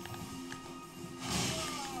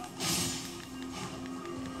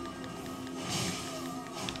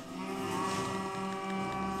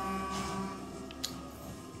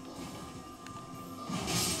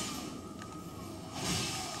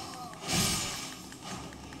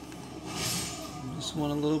 Just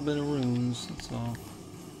want a little bit of runes, that's all.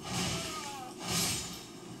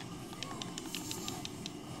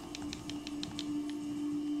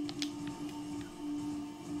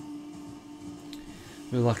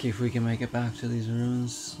 We're lucky if we can make it back to these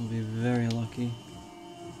ruins. We'll be very lucky.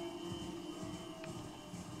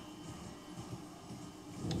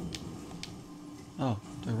 Oh,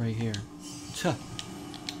 they're right here. Tuh.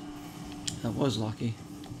 That was lucky.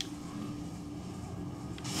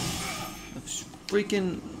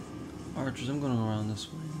 Freaking archers, I'm going around this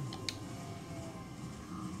way.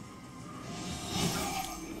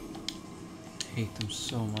 I hate them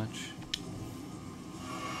so much.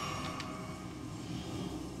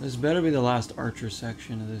 This better be the last archer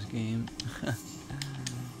section of this game.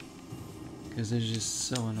 Because they're just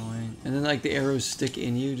so annoying. And then like the arrows stick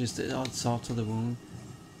in you, just to salt to the wound.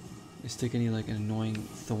 They stick in you like an annoying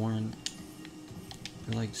thorn.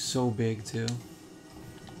 They're like so big too.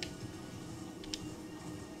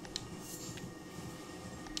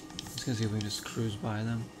 Just gonna see if we can just cruise by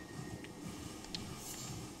them.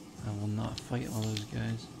 I will not fight all those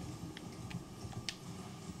guys.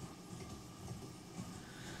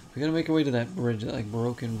 We gotta make our way to that bridge, that like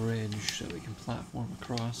broken bridge, so we can platform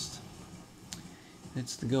across.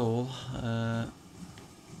 It's the goal. I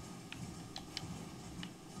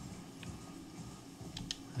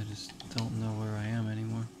just don't know where I am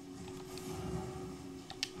anymore.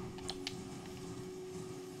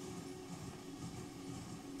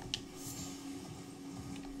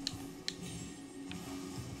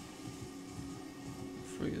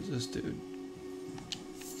 How free is this dude?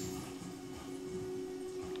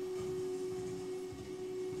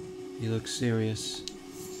 He looks serious.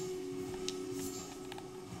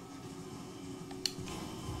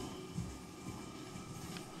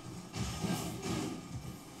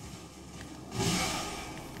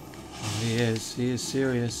 Oh, he is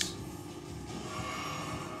serious.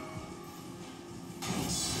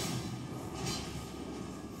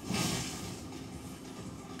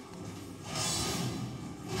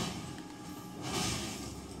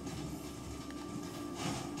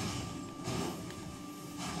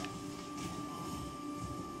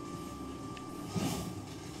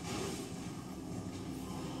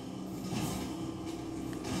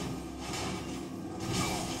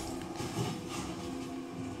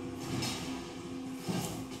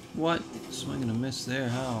 What? So I'm gonna miss there?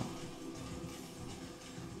 How?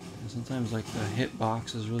 And sometimes like the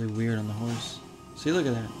hitbox is really weird on the horse. See, look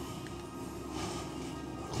at that.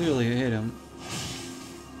 Clearly it hit him.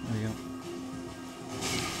 There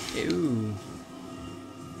we go. Ew.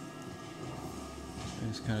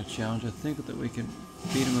 It's kind of challenge. I think that we can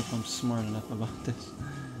beat him if I'm smart enough about this.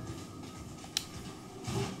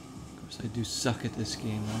 Of course, I do suck at this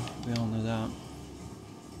game, though. We all know that.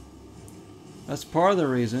 That's part of the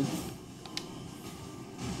reason.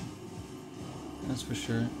 That's for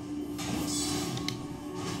sure.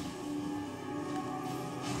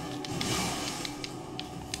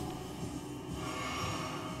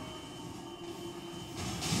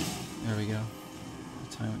 There we go.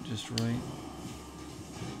 Time it just right.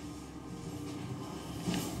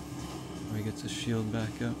 Where he gets his shield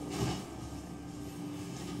back up.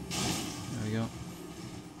 There we go.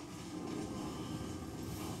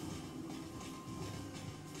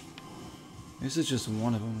 This is just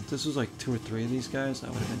one of them. If this was like 2 or 3 of these guys, I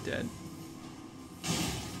would have been dead.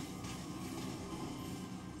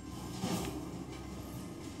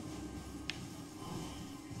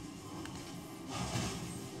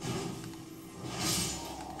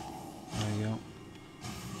 There you go.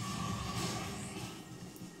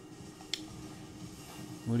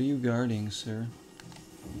 What are you guarding, sir?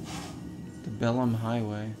 The Bellum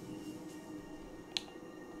Highway.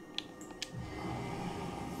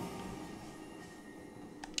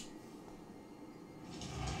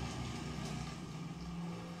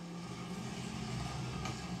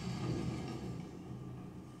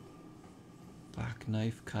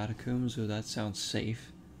 Knife catacombs. Oh, that sounds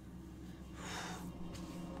safe.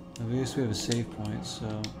 At least we have a save point,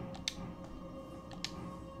 so.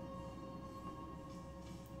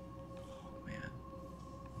 Oh man.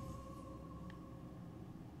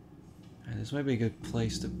 And this might be a good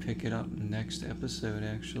place to pick it up next episode,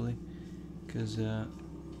 actually, because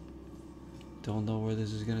don't know where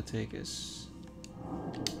this is gonna take us.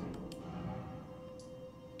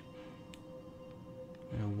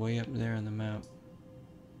 We're way up there on the map.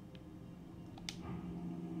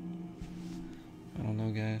 I don't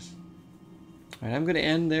know, guys. Alright, I'm going to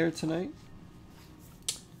end there tonight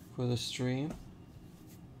for the stream.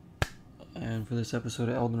 And for this episode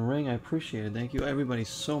of Elden Ring, I appreciate it. Thank you everybody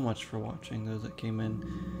so much for watching. Those that came in,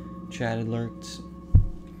 chatted, lurked,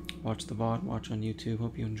 watched the VOD, watch on YouTube.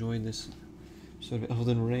 Hope you enjoyed this sort of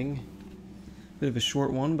Elden Ring. Bit of a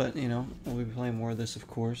short one, but you know, we'll be playing more of this, of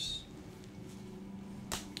course.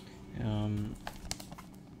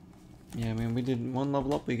 Yeah, I mean, we did 1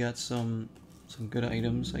 level up. We got some good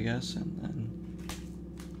items, I guess, and then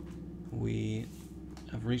we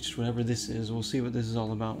have reached whatever this is. We'll see what this is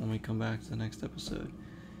all about when we come back to the next episode.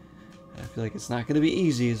 I feel like it's not going to be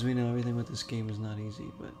easy, as we know everything with this game is not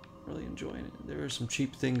easy, but really enjoying it. There are some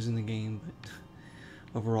cheap things in the game, but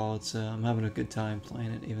overall, it's I'm having a good time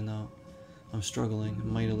playing it, even though I'm struggling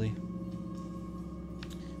mightily.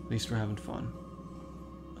 At least we're having fun.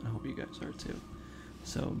 I hope you guys are too.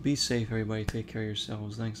 So be safe, everybody. Take care of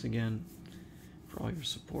yourselves. Thanks again for all your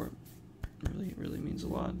support. It really means a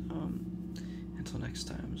lot. Until next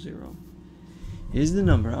time, 0 is the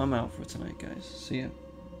number. I'm out for tonight, guys. See ya.